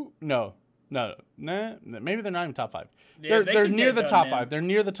 2. No, maybe they're not even top 5. Yeah, they're can near get the it top done, 5. man. They're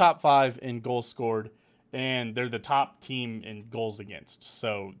near the top 5 in goals scored, and they're the top team in goals against.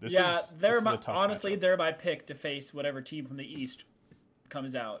 So this is a tough honestly matchup. they're my pick to face whatever team from the East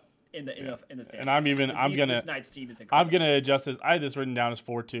comes out in the standings. And This Knights team is incredible. I'm gonna adjust this. I had this written down as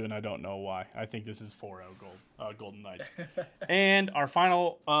 4-2, and I don't know why. I think this is 4-0 Golden Knights. And our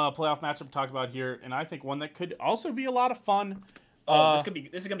final playoff matchup to talk about here, and I think one that could also be a lot of fun. This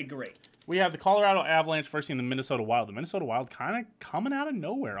is gonna be great. We have the Colorado Avalanche versus the Minnesota Wild. The Minnesota Wild kind of coming out of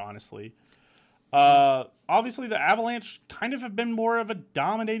nowhere, honestly. Obviously, the Avalanche kind of have been more of a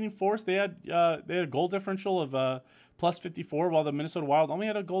dominating force. They had a goal differential of plus 54, while the Minnesota Wild only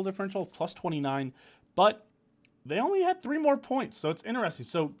had a goal differential of plus 29. But they only had 3 more points, so it's interesting.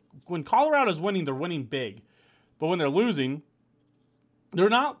 So when Colorado's winning, they're winning big, but when they're losing, they're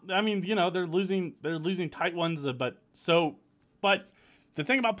not. I mean, they're losing tight ones. But the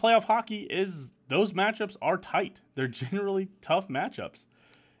thing about playoff hockey is those matchups are tight. They're generally tough matchups.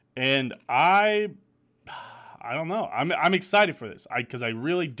 And I don't know. I'm excited for this. Because I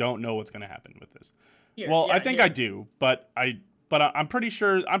really don't know what's going to happen with this. I think I do, but I'm pretty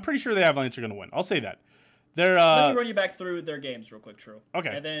sure the Avalanche are going to win. I'll say that. They're Let me run you back through their games real quick, True.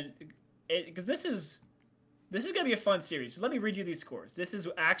 Okay. And then, because this is going to be a fun series. Just let me read you these scores. This is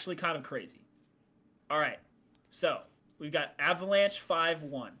actually kind of crazy. All right. So we've got Avalanche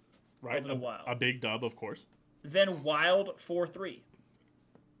 5-1 right over the Wild. a big dub, of course. Then Wild 4-3.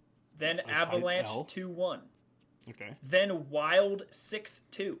 Then tight Avalanche L. 2-1. Okay. Then Wild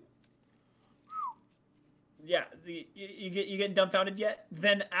 6-2. Yeah, you getting dumbfounded yet?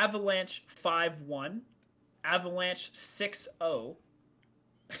 Then Avalanche 5-1. Avalanche 6-0.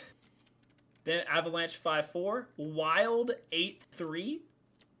 Then Avalanche 5-4. Wild 8-3.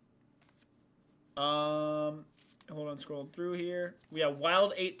 Hold on, scrolling through here. We have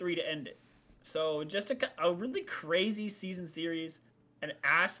Wild 8-3 to end it. So just a really crazy season series. An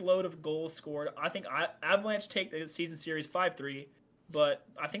ass load of goals scored. I think Avalanche take the season series 5-3, but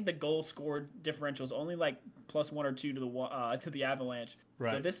I think the goal scored differential is only like plus 1 or 2 to the Avalanche.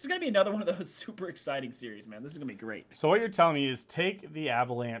 Right. So this is gonna be another one of those super exciting series, man. This is gonna be great. So what you're telling me is take the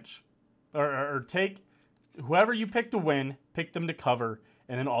Avalanche, or take whoever you pick to win, pick them to cover,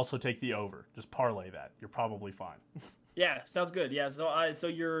 and then also take the over. Just parlay that. You're probably fine. Yeah, sounds good. Yeah, so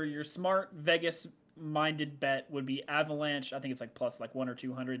your smart Vegas minded bet would be Avalanche. I think it's like plus like 1 or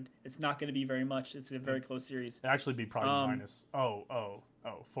 200. It's not going to be very much. It's a very close series. It'd actually be probably minus. Oh,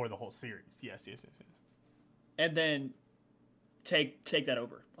 for the whole series. Yes. And then take that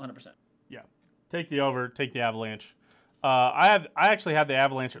over 100%. Yeah, take the over. Take the Avalanche. I actually had the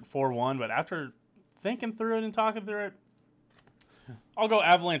Avalanche at 4-1, but after thinking through it and talking through it, I'll go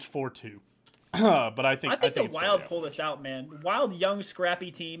Avalanche 4-2. But I think the it's Wild still pull this out, man. Wild, young,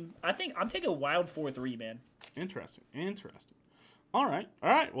 scrappy team. I think I'm taking Wild 4-3, man. Interesting. All right.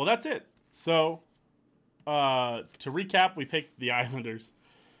 Well, that's it. So, to recap, we picked the Islanders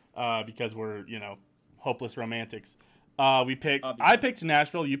because we're hopeless romantics. Obviously. I picked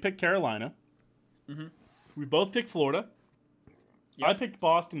Nashville. You picked Carolina. Mm-hmm. We both picked Florida. Yep. I picked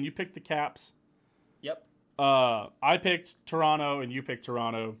Boston. You picked the Caps. I picked Toronto and you picked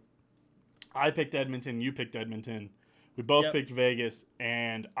Toronto. I picked Edmonton, you picked Edmonton. We both picked Vegas,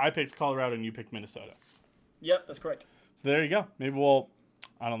 and I picked Colorado and you picked Minnesota. Yep, that's correct. So there you go. Maybe we'll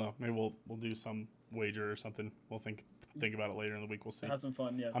do some wager or something. We'll think about it later in the week. We'll see. Have some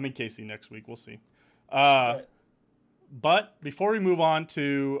fun, yeah. I'm in KC next week. We'll see. Right. But before we move on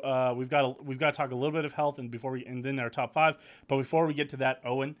to we've got to talk a little bit of health and then our top 5. But before we get to that,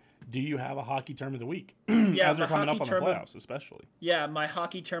 Owen, do you have a hockey term of the week? Yeah, as we're coming up on the playoffs, especially. Yeah, my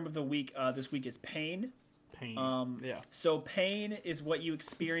hockey term of the week this week is pain. Pain. Yeah. So pain is what you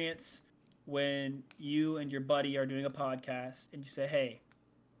experience when you and your buddy are doing a podcast and you say, "Hey,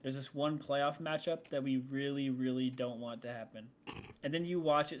 there's this one playoff matchup that we really, really don't want to happen," and then you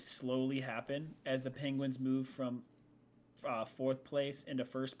watch it slowly happen as the Penguins move from 4th place into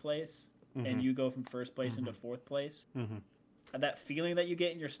 1st place, and you go from 1st place into 4th place. And that feeling that you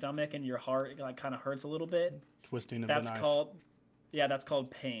get in your stomach and your heart, like, kind of hurts a little bit. Twisting of the knife. That's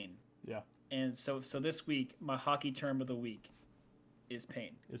called pain. Yeah. And so this week, my hockey term of the week is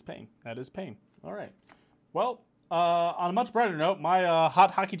pain. That is pain. All right. Well, on a much brighter note, my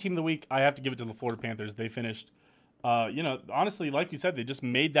hot hockey team of the week, I have to give it to the Florida Panthers. They finished, honestly, like you said, they just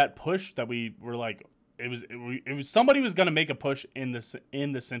made that push that we were like, it was somebody was going to make a push in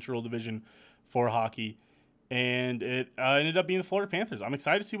the Central Division for hockey, and it ended up being the Florida Panthers. I'm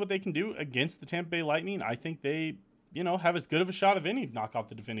excited to see what they can do against the Tampa Bay Lightning. I think they, have as good of a shot of any to knock off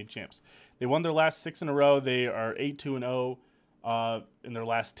the defending champs. They won their last 6 in a row. They are 8-2-0 in their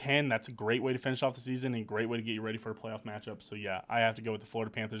last 10. That's a great way to finish off the season and a great way to get you ready for a playoff matchup. So, yeah, I have to go with the Florida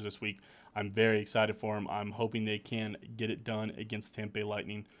Panthers this week. I'm very excited for them. I'm hoping they can get it done against the Tampa Bay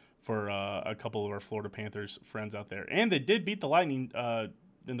Lightning for a couple of our Florida Panthers friends out there. And they did beat the Lightning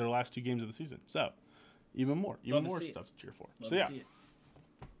in their last 2 games of the season. So, even more stuff to cheer for. So, yeah.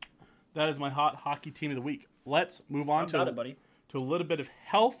 That is my hot hockey team of the week. Let's move on to a little bit of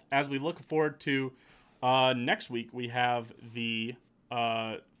health as we look forward to next week. We have the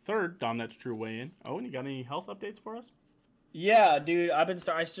 3rd Dom That's True weigh-in. Owen, you got any health updates for us? Yeah, dude. I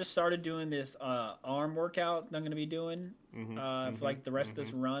just started doing this arm workout that I'm going to be doing for like the rest of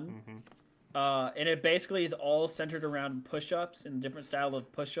this run. And it basically is all centered around push-ups and different style of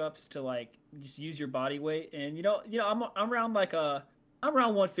push-ups to like just use your body weight. And I'm around I'm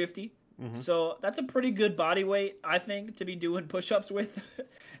around 150. So that's a pretty good body weight, I think, to be doing push-ups with.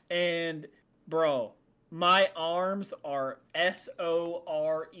 And bro, my arms are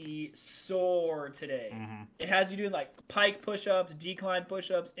sore today. It has you doing like pike push-ups, decline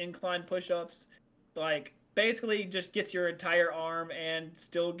push-ups, incline push-ups. Like basically just gets your entire arm and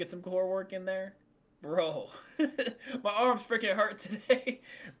still get some core work in there. Bro, my arms freaking hurt today.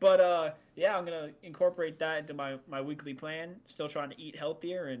 But yeah, I'm going to incorporate that into my weekly plan. Still trying to eat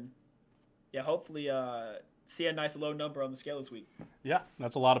healthier and yeah, hopefully see a nice low number on the scale this week. Yeah,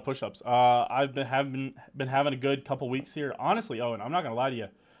 that's a lot of push-ups. I've been having a good couple weeks here. Honestly, Owen, I'm not going to lie to you.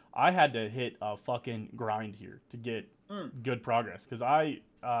 I had to hit a fucking grind here to get good progress because I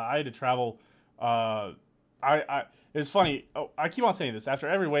had to travel. It's funny. I keep on saying this. After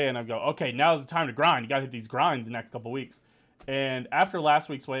every weigh-in, I go, okay, now's the time to grind. You got to hit these grinds the next couple weeks. And after the last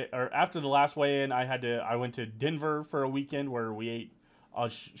weigh-in, I went to Denver for a weekend where we ate a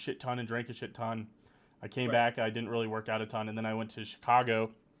shit ton and drank a shit ton. I came back. I didn't really work out a ton, and then I went to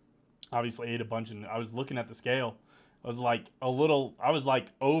Chicago. Obviously, ate a bunch, and I was looking at the scale. I was like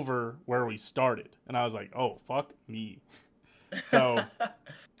over where we started, and I was like, oh fuck me. So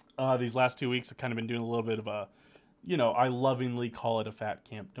these last 2 weeks, I've kind of been doing a little bit of a, I lovingly call it a fat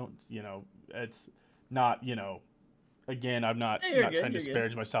camp. Don't, it's not, again, I'm not trying to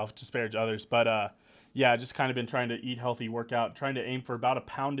disparage myself, disparage others, but yeah, just kind of been trying to eat healthy, work out, trying to aim for about a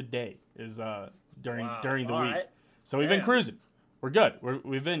pound a day is during the week. Right. So we've been cruising. We're good.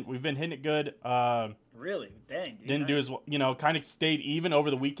 We've been hitting it good. Really? Dang. Dude, didn't do as well, kind of stayed even over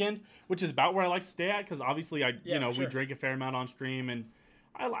the weekend, which is about where I like to stay at because obviously we drink a fair amount on stream and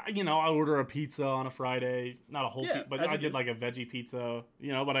I order a pizza on a Friday, not a whole pizza, but I did like a veggie pizza,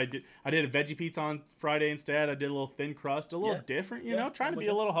 but I did a veggie pizza on Friday instead. I did a little thin crust, a little different, trying to be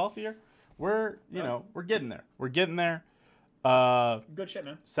a little healthier. We're getting there. We're getting there. Good shit,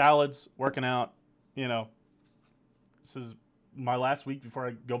 man. Salads, working out, this is my last week before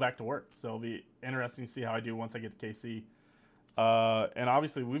I go back to work. So it'll be interesting to see how I do once I get to KC. And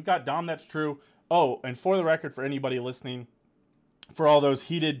obviously we've got Dom That's True. Oh, and for the record, for anybody listening, for all those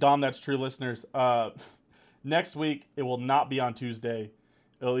heated Dom That's True listeners, next week it will not be on Tuesday.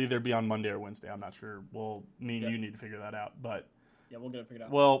 It'll either be on Monday or Wednesday. I'm not sure. You need to figure that out, but yeah, we'll get it figured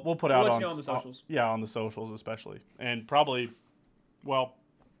out. Well, we'll put out on the socials. On the socials especially. And probably, I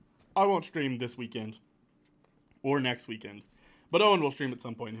won't stream this weekend. or next weekend. But Owen will stream at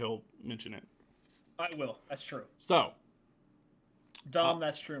some point. He'll mention it. I will. That's true. So, Dom,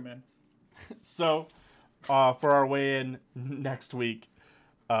 that's true, man. So, for our weigh-in next week,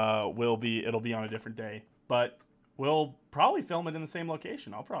 it'll be on a different day, but we'll probably film it in the same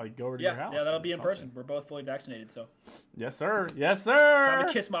location. I'll probably go over to your house. Yeah, that'll be in person. We're both fully vaccinated, so. Yes, sir. Yes, sir. Time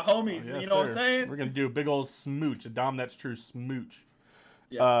to kiss my homies. Yes, you know what I'm sir. saying? We're gonna do a big old smooch. A Dom, that's true smooch.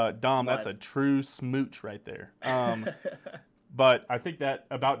 Yeah. Dom, that's a true smooch right there. But I think that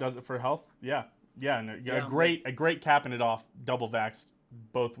about does it for health. Yeah, and a great capping it off. Double vaxxed.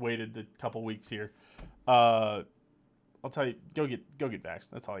 Both waited a couple weeks here. I'll tell you, go get vaxxed.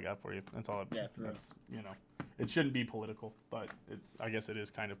 That's all I got for you. That's all. That's it shouldn't be political, but I guess it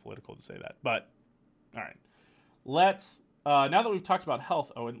is kind of political to say that. But all right, let's now that we've talked about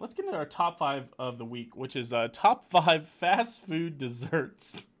health, Owen, let's get into our top 5 of the week, which is top 5 fast food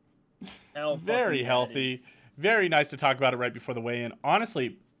desserts. Very healthy. Very nice to talk about it right before the weigh-in.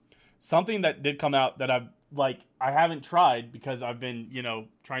 Honestly, something that did come out that I haven't tried because I've been,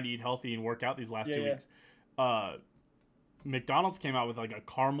 trying to eat healthy and work out these last 2 weeks. McDonald's came out with like a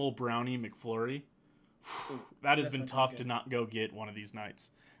caramel brownie McFlurry. That has been tough to not go get one of these nights.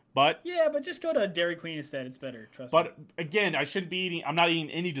 But just go to Dairy Queen instead. It's better. Trust me. But again, I shouldn't be eating. I'm not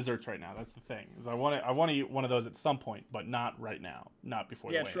eating any desserts right now. That's the thing. Is I want to eat one of those at some point, but not right now. Not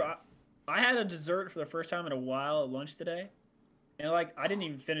before the weigh-in. Sure. I had a dessert for the first time in a while at lunch today. And I didn't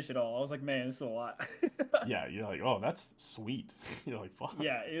even finish it all. I was like, man, this is a lot. Yeah, you're like, oh, that's sweet. You're like, fuck.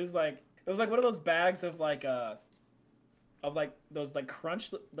 Yeah, it was like one of those bags of those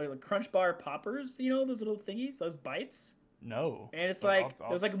crunch bar poppers, those little thingies, those bites. No. And it's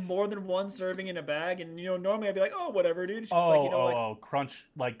there's more than one serving in a bag, and normally I'd be like, oh, whatever, dude. It's just crunch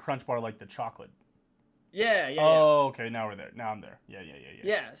bar, like the chocolate. Yeah. Oh, okay. Now we're there. Now I'm there. Yeah.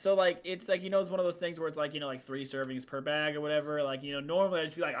 Yeah. So it's it's one of those things where it's 3 servings per bag or whatever. Normally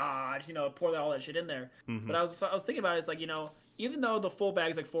I'd be like, pour all that shit in there. Mm-hmm. But I was thinking about it. It's even though the full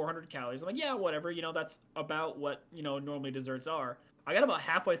bag's 400 calories, I'm like, yeah, whatever. That's about what normally desserts are. I got about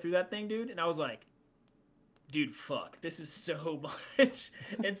halfway through that thing, dude, and I was like, dude, fuck, this is so much.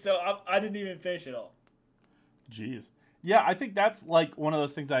 And so I didn't even finish it all. Jeez. Yeah, I think that's one of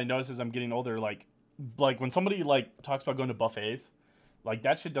those things that I notice as I'm getting older. Like when somebody talks about going to buffets,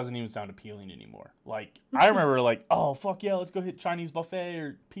 that shit doesn't even sound appealing anymore. I remember oh fuck yeah, let's go hit Chinese buffet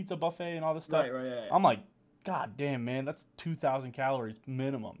or pizza buffet and all this stuff. Right. I'm like, god damn, man, that's 2,000 calories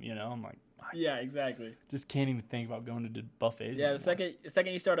minimum. I'm like, yeah, exactly. Just can't even think about going to buffets. Yeah, anymore. the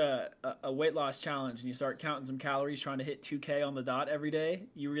second you start a weight loss challenge and you start counting some calories, trying to hit 2K on the dot every day,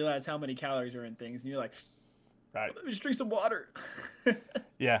 you realize how many calories are in things, and you're like, right, let me just drink some water.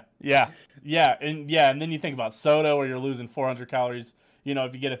 Yeah, and then you think about soda, where you're losing 400 calories.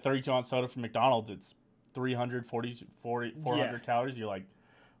 If you get a 32-ounce soda from McDonald's, it's 400 calories. You're like,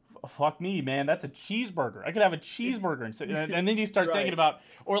 fuck me, man, that's a cheeseburger. I could have a cheeseburger. And then you start thinking about,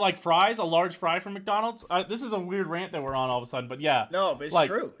 or fries, a large fry from McDonald's. This is a weird rant that we're on all of a sudden, but yeah. No, but it's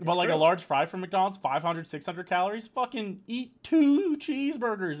true. But a large fry from McDonald's, 500, 600 calories, fucking eat 2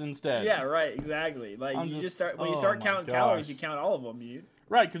 cheeseburgers instead. Yeah, right, exactly. When you start counting calories, you count all of them, dude.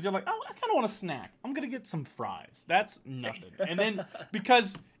 Right, because you're like, oh, I kind of want a snack. I'm going to get some fries. That's nothing. And then,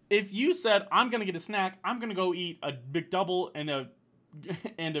 because if you said, I'm going to get a snack, I'm going to go eat a McDouble and a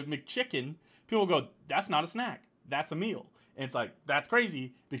McChicken, people go, that's not a snack. That's a meal. And it's like, that's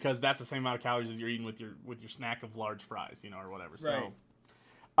crazy, because that's the same amount of calories as you're eating with your snack of large fries, or whatever. So, right.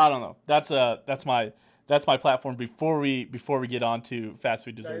 I don't know. That's my platform before we get on to fast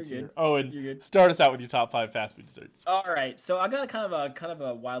food desserts here. Oh, and start us out with your top 5 fast food desserts. All right. So I got kind of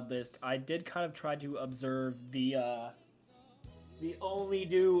a wild list. I did kind of try to observe the only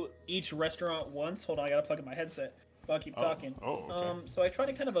do each restaurant once. Hold on, I gotta plug in my headset. I'll keep talking. Okay. So I try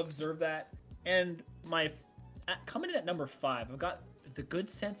to kind of observe that, and coming in at number 5, I've got the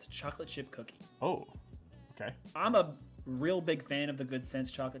Good Sense chocolate chip cookie. Oh, okay. I'm a real big fan of the Good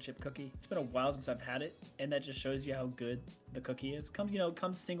Sense chocolate chip cookie. It's been a while since I've had it, and that just shows you how good the cookie is. Comes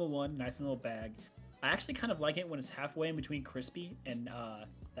single one, nice in a little bag. I actually kind of like it when it's halfway in between crispy and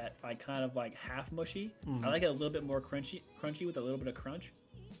that kind of half mushy. Mm-hmm. I like it a little bit more crunchy with a little bit of crunch.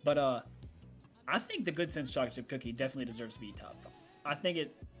 But I think the Good Sense chocolate chip cookie definitely deserves to be top 5. I think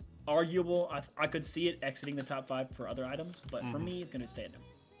it's arguable. I could see it exiting the top 5 for other items, but for me, it's going to stay at number.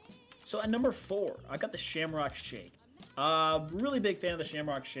 So at number 4, I got the Shamrock Shake. Really big fan of the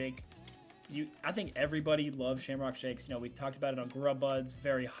Shamrock Shake. I think everybody loves Shamrock Shakes. We talked about it on Grub Buds.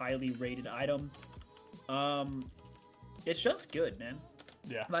 Very highly rated item. It's just good, man.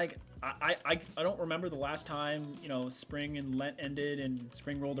 Yeah. Like I don't remember the last time, you know, spring and Lent ended and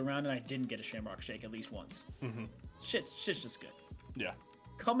spring rolled around and I didn't get a Shamrock Shake at least once. Mm-hmm. Shit's just good. Yeah.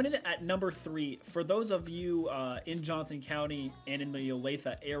 Coming in at number 3, for those of you in Johnson County and in the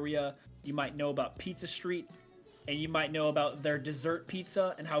Olathe area, you might know about Pizza Street, and you might know about their dessert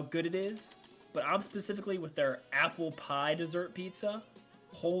pizza and how good it is. But I'm specifically with their apple pie dessert pizza.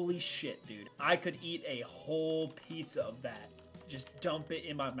 Holy shit, dude. I could eat a whole pizza of that. Just dump it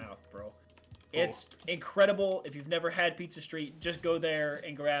in my mouth, bro. It's incredible. If you've never had Pizza Street, just go there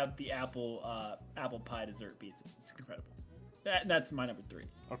and grab the apple pie dessert pizza. It's incredible. That's my number 3.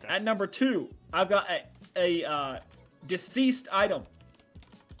 Okay. At number 2, I've got a deceased item.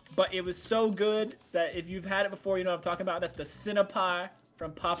 But it was so good that if you've had it before, you know what I'm talking about. That's the Cinnapie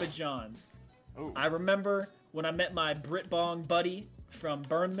from Papa John's. Ooh. I remember when I met my Brit Bong buddy from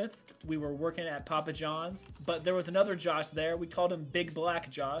Bournemouth, we were working at Papa John's, but there was another Josh there. We called him Big Black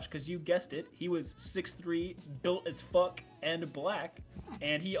Josh because you guessed it. He was 6'3", built as fuck, and black.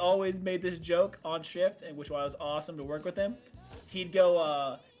 And he always made this joke on shift, and which was awesome to work with him. He'd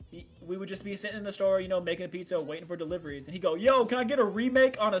go, we would just be sitting in the store, you know, making a pizza, waiting for deliveries, and he'd go, "Yo, can I get a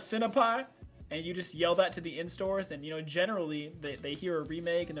remake on a Cinnapie?" And you just yell that to the in-stores, and, you know, generally they hear a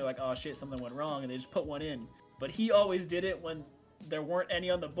remake, and they're like, "Oh shit, something went wrong," and they just put one in. But he always did it when there weren't any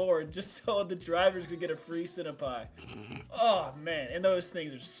on the board, just so the drivers could get a free Cinnapie. Oh man, and those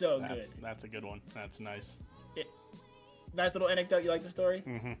things are so good. That's a good one. That's nice. Nice little anecdote. You like the story?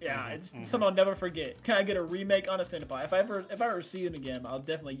 Mm-hmm, Yeah, it's something I'll never forget. Can I get a remake on a Cinnapie? If I ever see him again, I'll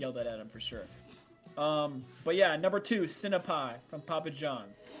definitely yell that at him for sure. But yeah, number 2, Cinnapie from Papa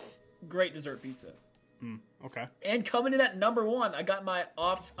John's. Great dessert pizza. Okay. And coming in at number 1, I got my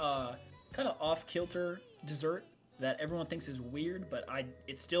kind of off kilter dessert that everyone thinks is weird, but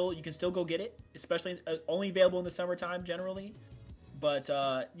you can still go get it, especially only available in the summertime generally. But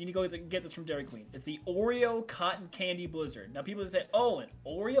you need to go get this from Dairy Queen. It's the Oreo Cotton Candy Blizzard. Now people say, "Oh, an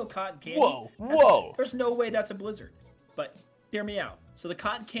Oreo Cotton Candy? Whoa! There's no way that's a blizzard." But hear me out. So the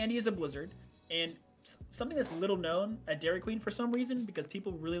cotton candy is a blizzard, and something that's little known at Dairy Queen for some reason, because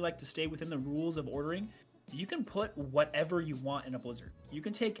people really like to stay within the rules of ordering. You can put whatever you want in a blizzard. You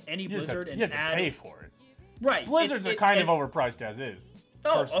can take any blizzard and you have add. to pay for it. Right. Blizzards are kind of overpriced as is.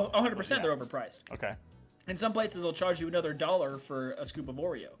 Oh, 100% they're overpriced. Okay. In some places, they'll charge you another $1 for a scoop of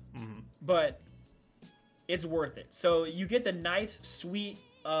Oreo. Mm-hmm. But it's worth it. So you get the nice, sweet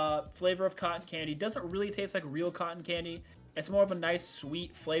flavor of cotton candy. Doesn't really taste like real cotton candy. It's more of a nice,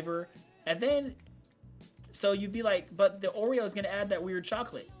 sweet flavor. And then, so you'd be like, but the Oreo is going to add that weird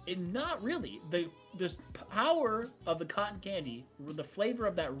chocolate. Not really. The power of the cotton candy, the flavor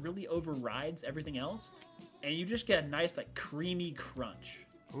of that really overrides everything else. And you just get a nice, like, creamy crunch.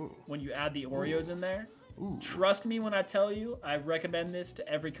 Ooh. When you add the Oreos in there. Ooh. Trust me when I tell you, I recommend this to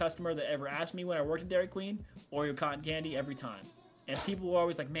every customer that ever asked me when I worked at Dairy Queen. Oreo cotton candy every time. And people were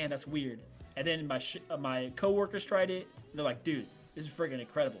always like, "Man, that's weird." And then my coworkers tried it. And they're like, "Dude, this is freaking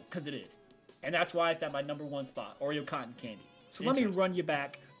incredible," because it is. And that's why it's at my number 1 spot, Oreo cotton candy. So let me run you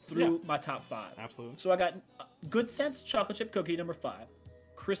back through my top 5. Absolutely. So I got Good Sense chocolate chip cookie, number 5.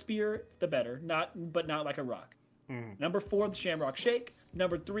 Crispier the better, but not like a rock. Number 4, the Shamrock Shake.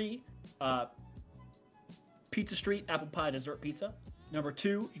 Number 3, Pizza Street apple pie dessert pizza. Number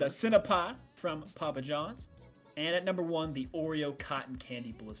 2, the Cinnapie from Papa John's. And at number 1, the Oreo cotton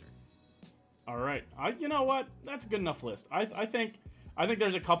candy blizzard. All right. You know what? That's a good enough list. I think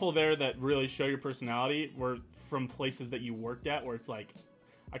there's a couple there that really show your personality. Were from places that you worked at, where it's like,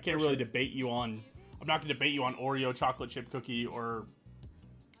 I can't really debate you on. I'm not going to debate you on Oreo chocolate chip cookie or,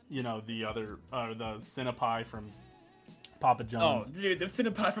 you know, the other the Cinnapie from Papa John's. Oh, dude, the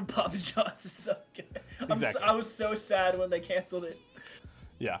Cinnapie from Papa John's is so good. Exactly. I was so sad when they canceled it.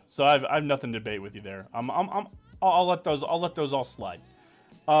 Yeah, so I've nothing to debate with you there. I'll let those all slide.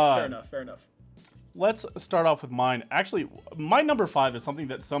 Fair enough. Let's start off with mine. Actually, my number 5 is something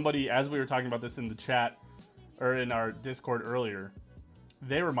that somebody, as we were talking about this in the chat or in our Discord earlier,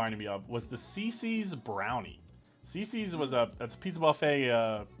 they reminded me of, was the CiCi's brownie. CiCi's was it's a pizza buffet.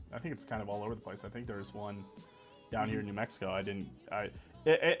 I think it's kind of all over the place. I think there's one down here in New Mexico.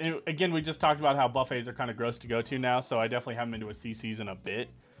 Again, we just talked about how buffets are kind of gross to go to now, so I definitely haven't been to a CiCi's in a bit.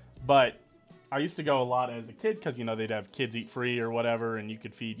 But I used to go a lot as a kid because, you know, they'd have kids eat free or whatever, and you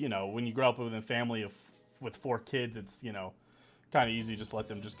could feed, you know, when you grow up with a family with 4 kids, it's, you know, kind of easy just let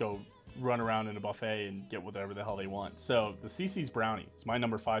them just go run around in a buffet and get whatever the hell they want. So the CiCi's brownie is my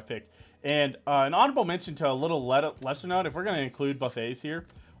number 5 pick. And an honorable mention to a little lesser note, if we're going to include buffets here,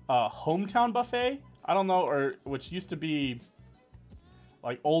 Hometown Buffet, I don't know, which used to be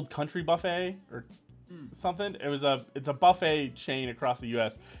like Old Country Buffet, or something. It's a buffet chain across the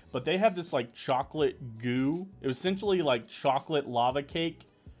U.S., but they have this like chocolate goo. It was essentially like chocolate lava cake,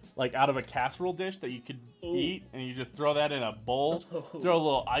 like out of a casserole dish that you could eat, and you just throw that in a bowl, throw a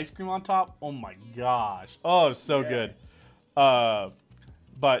little ice cream on top. Oh my gosh! Oh, it's so good.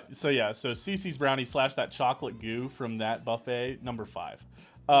 But so Cece's brownie / that chocolate goo from that buffet, number 5.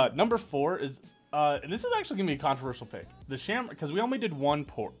 Number 4 is and this is actually gonna be a controversial pick. The Shamrock, because we only did one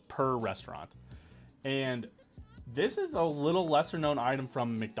per restaurant, and this is a little lesser known item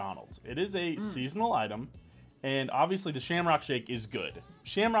from McDonald's. It is a seasonal item, and obviously the Shamrock Shake is good.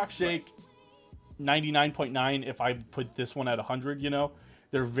 Shamrock Shake, 99.9. If I put this one at 100,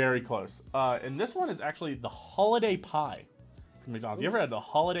 they're very close. And this one is actually the holiday pie from McDonald's. You ever had the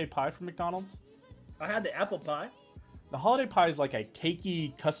holiday pie from McDonald's? I had the apple pie. The holiday pie is like a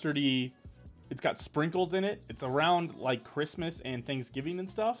cakey, custardy. It's got sprinkles in it. It's around like Christmas and Thanksgiving and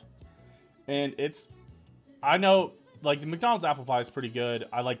stuff. And I know like the McDonald's apple pie is pretty good.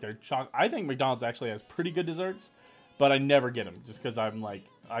 I like their I think McDonald's actually has pretty good desserts, but I never get them just because I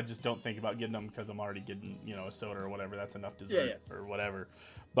just don't think about getting them because I'm already getting, a soda or whatever. That's enough dessert or whatever.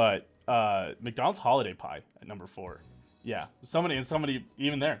 But McDonald's holiday pie at number 4. Yeah, somebody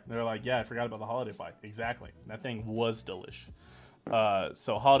even there, they're like, yeah, I forgot about the holiday pie. Exactly, that thing was delish.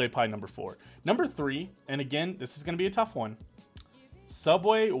 So holiday pie number 4. Number 3, and again, this is gonna be a tough one.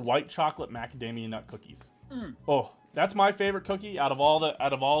 Subway white chocolate macadamia nut cookies. Oh, that's my favorite cookie out of all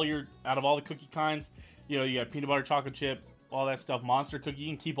the cookie kinds. You got peanut butter, chocolate chip, all that stuff. Monster cookie, you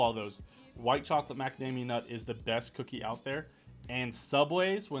can keep all those. White chocolate macadamia nut is the best cookie out there. And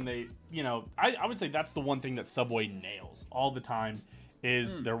Subways, when they, I would say that's the one thing that Subway nails all the time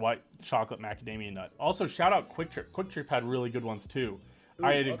is their white chocolate macadamia nut. Also, shout out Quick Trip. Quick Trip had really good ones too.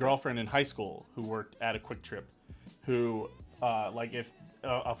 I had a girlfriend in high school who worked at a Quick Trip who,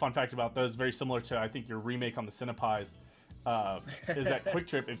 a fun fact about those, very similar to, I think, your remake on the Cinepies, is that Quick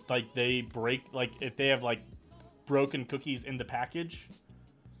Trip, if they have broken cookies in the package,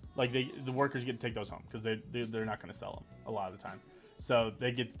 the workers get to take those home because they're not going to sell them a lot of the time. So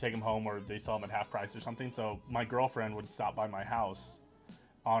they get to take them home, or they sell them at half price or something. So my girlfriend would stop by my house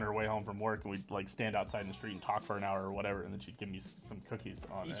on her way home from work, and we'd stand outside in the street and talk for an hour or whatever, and then she'd give me some cookies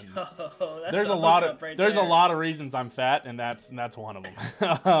on. There's a lot of reasons I'm fat, and that's one of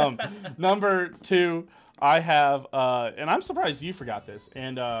them. Number 2, I have, and I'm surprised you forgot this,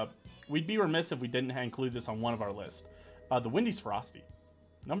 and we'd be remiss if we didn't include this on one of our lists. The Wendy's Frosty.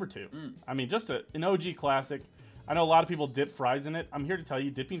 Number 2. I mean, just an OG classic. I know a lot of people dip fries in it. I'm here to tell you,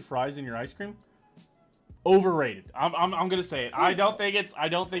 dipping fries in your ice cream, overrated. I'm gonna say it. I don't think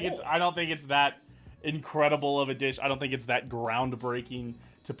it's that incredible of a dish. I don't think it's that groundbreaking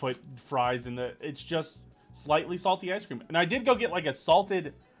to put fries in it's just slightly salty ice cream. And I did go get a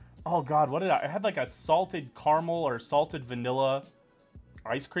salted. Oh God, what did I had a salted caramel or salted vanilla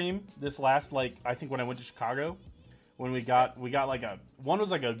ice cream this last I think when I went to Chicago. When we got one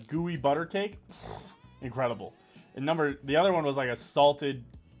was a gooey butter cake, incredible. And the other one was a salted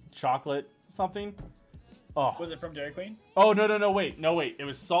chocolate something. Oh, was it from Dairy Queen? Oh no wait, it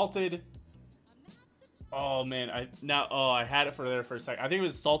was salted. Oh man, I had it for a sec. I think it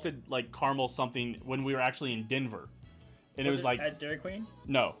was salted caramel something when we were actually in Denver, and it was at Dairy Queen.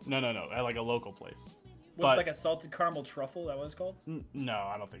 No, at a local place. Was it a salted caramel truffle? That was called? No,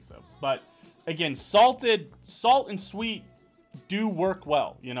 I don't think so. But again, salt and sweet do work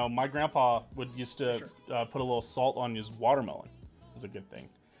well. My grandpa used to put a little salt on his watermelon. It was a good thing.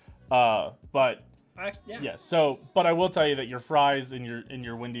 But but I will tell you that your fries and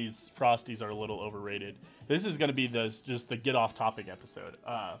your Wendy's Frosties are a little overrated. This is going to be just the get off topic episode.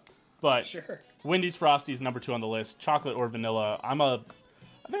 But sure. Wendy's Frosties number 2 on the list. Chocolate or vanilla?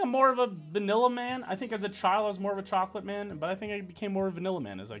 I think I'm more of a vanilla man. I think as a child I was more of a chocolate man, but I think I became more of a vanilla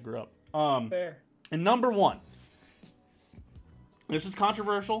man as I grew up. Fair. And number 1. This is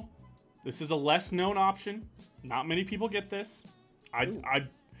controversial. This is a less known option. Not many people get this. I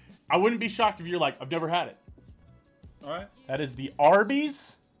wouldn't be shocked if you're like, I've never had it. All right. That is the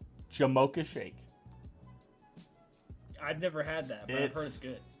Arby's Jamocha Shake. I've never had that, but I've heard it's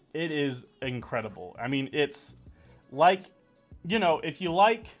good. It is incredible. I mean, it's if you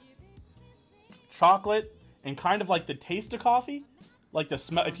like chocolate and kind of the taste of coffee, the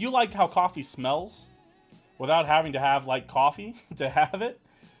smell, if you like how coffee smells without having to have coffee to have it,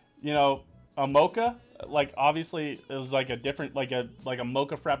 a mocha, obviously it was a different, a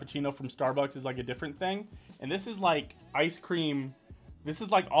mocha frappuccino from Starbucks is a different thing. And this is ice cream. This is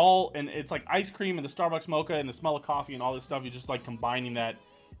and it's ice cream and the Starbucks mocha and the smell of coffee and all this stuff. You're just combining that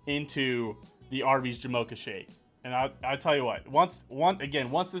into the Arby's Jamocha Shake. And I tell you what, once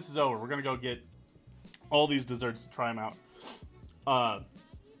this is over, we're gonna go get all these desserts to try them out.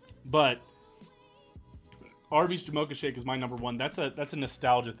 But Arby's Jamocha Shake is my number one. That's a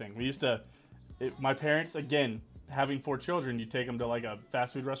nostalgia thing. We used to, my parents, again, having 4 children, you take them to like a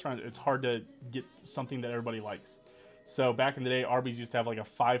fast food restaurant. It's hard to get something that everybody likes. So back in the day, Arby's used to have like a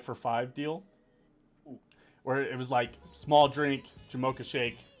 5 for $5 deal, where it was like small drink, Jamocha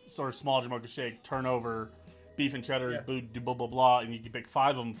Shake, sort of small Jamocha Shake, turnover, beef and cheddar, blah, blah, blah, and you could pick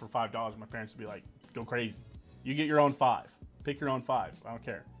 5 of them for $5. My parents would be like, go crazy. You get your own 5. Pick your own 5. I don't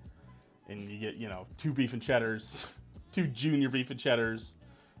care. And you get, 2 beef and cheddars, 2 junior beef and cheddars,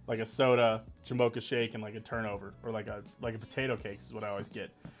 like a soda, Jamocha Shake, and like a turnover, or like a potato cakes is what I always get.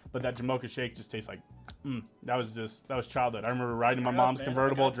 But that Jamocha Shake just tastes like, that was childhood. I remember riding in my mom's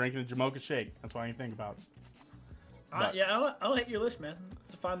convertible, drinking a Jamocha Shake. That's what I think about. I'll hit your list, man.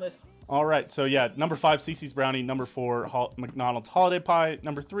 It's a fine list. All right, so yeah, number 5, CC's Brownie. Number 4, McDonald's Holiday Pie.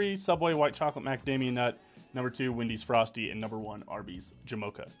 Number 3, Subway White Chocolate Macadamia Nut. Number 2, Wendy's Frosty. And number 1, Arby's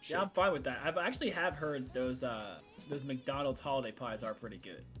Jamocha Shake. Yeah, I'm fine with that. I've actually heard those McDonald's Holiday Pies are pretty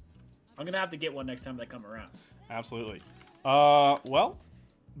good. I'm going to have to get one next time they come around. Absolutely. Well,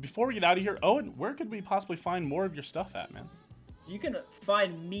 before we get out of here, Owen, where could we possibly find more of your stuff at, man? You can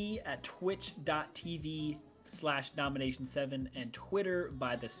find me at twitch.tv/nomination7 and Twitter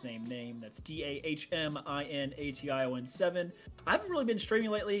by the same name. That's DAHMINATION7. I haven't really been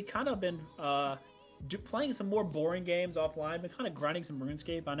streaming lately. Kind of been playing some more boring games offline. Been kind of grinding some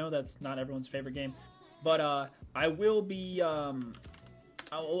RuneScape. I know that's not everyone's favorite game, but I will be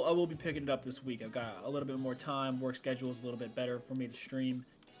I will be picking it up this week. I've got a little bit more time. Work schedule is a little bit better for me to stream,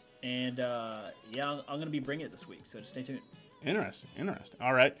 and I'm gonna be bringing it this week. So just stay tuned. Interesting.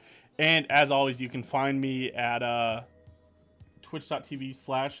 All right. And as always, you can find me at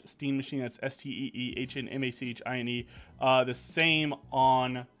twitch.tv/Steam Machine. That's STEEHNMACHINE. The same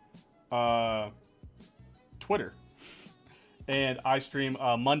on Twitter. And I stream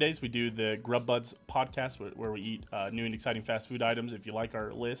Mondays. We do the Grub Buds podcast where we eat new and exciting fast food items. If you like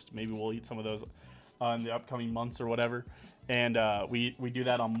our list, maybe we'll eat some of those in the upcoming months or whatever. And we do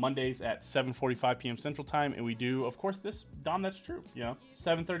that on Mondays at 7:45 p.m. Central Time. And we do, of course, this, Dom, that's true.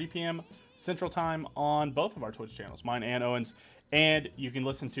 7:30 p.m. Central Time on both of our Twitch channels, mine and Owen's. And you can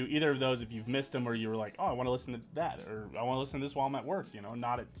listen to either of those if you've missed them or you were like, oh, I want to listen to that, or I want to listen to this while I'm at work,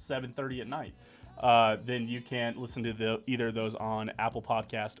 not at 7:30 at night. Then you can listen to either of those on Apple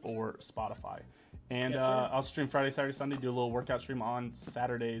Podcast or Spotify. And Yes, I'll stream Friday, Saturday, Sunday, do a little workout stream on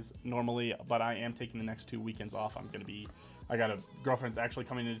Saturdays normally, but I am taking the next 2 weekends off. I got a girlfriend's actually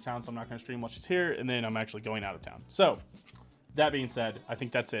coming into town, so I'm not going to stream while she's here, and then I'm actually going out of town. So, that being said, I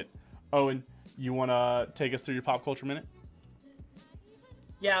think that's it. Owen, you want to take us through your pop culture minute?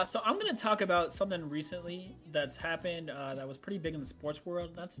 Yeah, so I'm going to talk about something recently that's happened that was pretty big in the sports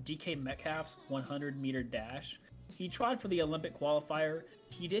world. That's DK Metcalf's 100-meter dash. He tried for the Olympic qualifier.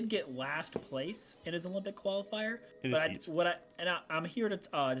 He did get last place in his Olympic qualifier. I'm here to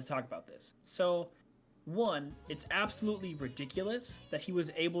talk about this. So, one, it's absolutely ridiculous that he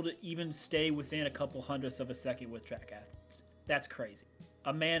was able to even stay within a couple hundredths of a second with track athletes. That's crazy.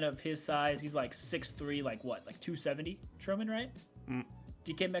 A man of his size, he's like 6'3", like 270? Truman, right?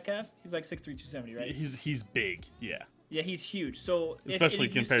 DK Metcalf, he's like 6'3", 270, right? He's big, yeah. Yeah, he's huge. So especially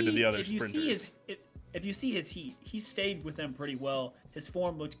compared to the other sprinters. If you see his heat, he stayed with them pretty well. His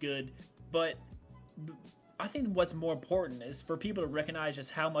form looked good, but I think what's more important is for people to recognize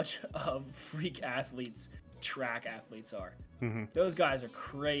just how much of freak athletes track athletes are. Mm-hmm. Those guys are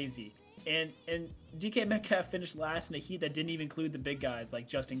crazy. And DK Metcalf finished last in a heat that didn't even include the big guys like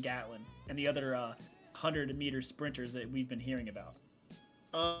Justin Gatlin and the other 100-meter sprinters that we've been hearing about.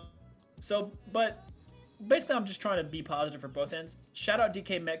 But basically, I'm just trying to be positive for both ends. Shout out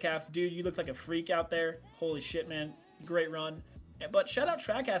DK Metcalf. Dude, you look like a freak out there. Holy shit, man. Great run. But shout out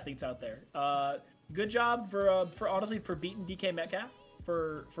track athletes out there. Good job for beating DK Metcalf,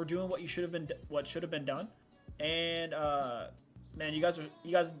 for doing what should have been done. And man, you guys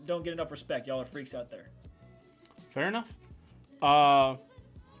don't get enough respect. Y'all are freaks out there. Fair enough. I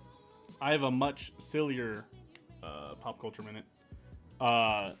have a much sillier pop culture minute.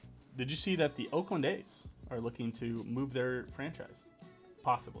 Did you see that the Oakland A's are looking to move their franchise?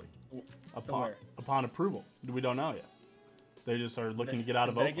 Possibly. Upon approval. We don't know yet. They just are looking to get out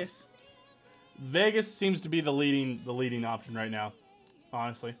of Vegas? Oakland. Vegas seems to be the leading option right now,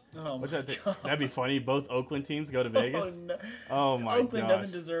 honestly. Oh my God. That'd be funny. Both Oakland teams go to Vegas. Oh, no. Oh my god. Oakland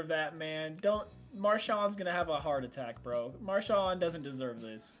doesn't deserve that, man. Marshawn's gonna have a heart attack, bro. Marshawn doesn't deserve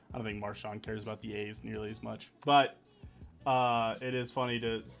this. I don't think Marshawn cares about the A's nearly as much. But it is funny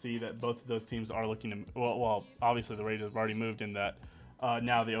to see that both of those teams are looking to. Well, obviously the Raiders have already moved in that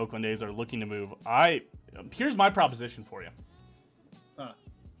now the Oakland A's are looking to move. Here's my proposition for you.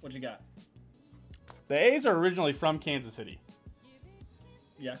 What you got? The A's are originally from Kansas City.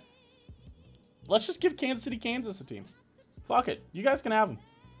 Yeah. Let's just give Kansas City, Kansas a team. Fuck it. You guys can have them.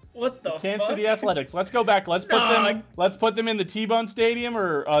 What the Kansas fuck? City Athletics. Let's go back. Let's put them in the T-Bone Stadium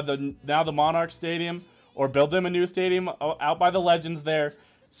or now the Monarch Stadium, or build them a new stadium out by the Legends there,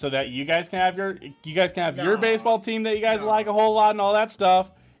 so that you guys can have your baseball team that you guys like a whole lot and all that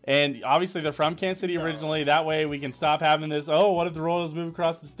stuff. And obviously they're from Kansas City originally. That way we can stop having this, what if the Royals move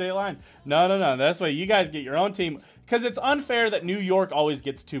across the state line? No. That's why you guys get your own team. Because it's unfair that New York always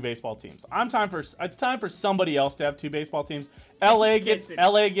gets 2 baseball teams. It's time for somebody else to have 2 baseball teams. LA gets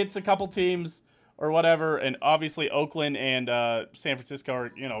a couple teams or whatever, and obviously Oakland and San Francisco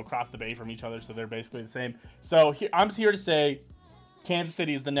are across the bay from each other, so they're basically the same. So I'm here to say Kansas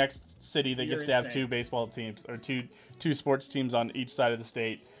City is the next city that gets to have 2 baseball teams, or two sports teams on each side of the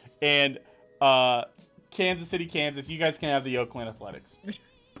state. And Kansas City, Kansas, you guys can have the Oakland Athletics.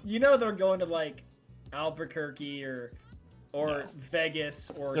 They're going to like Albuquerque or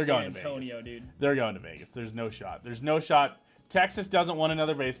Vegas or San Antonio, dude. They're going to Vegas. There's no shot. Texas doesn't want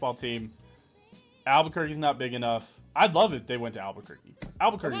another baseball team. Albuquerque's not big enough. I'd love it if they went to Albuquerque.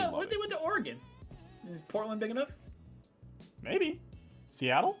 What if they went to Oregon? Is Portland big enough? Maybe.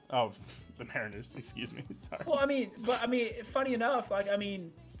 Seattle? Oh, the Mariners. Excuse me. Sorry. Well, funny enough,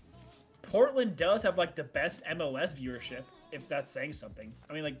 Portland does have the best MLS viewership, if that's saying something.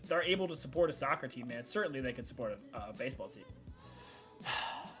 They're able to support a soccer team, man. Certainly they can support a baseball team.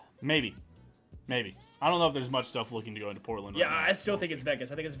 Maybe. I don't know if there's much stuff looking to go into Portland. Yeah, I still think it's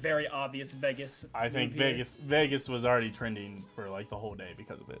Vegas. I think it's very obvious Vegas. I think Vegas was already trending for the whole day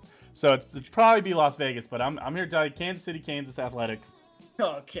because of it. So it's probably be Las Vegas, but I'm here to tell you, Kansas City, Kansas Athletics.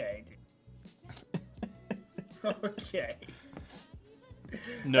 Okay. Okay.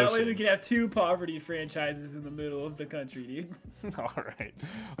 No that way we can have 2 poverty franchises in the middle of the country, dude.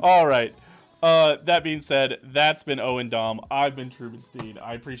 All right. That being said, that's been Owen Dom. I've been Trubenstein.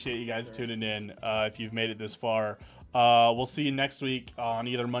 I appreciate you guys tuning in. If you've made it this far, we'll see you next week on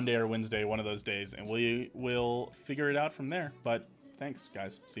either Monday or Wednesday, one of those days, and we will figure it out from there. But thanks,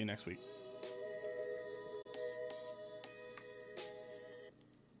 guys. See you next week.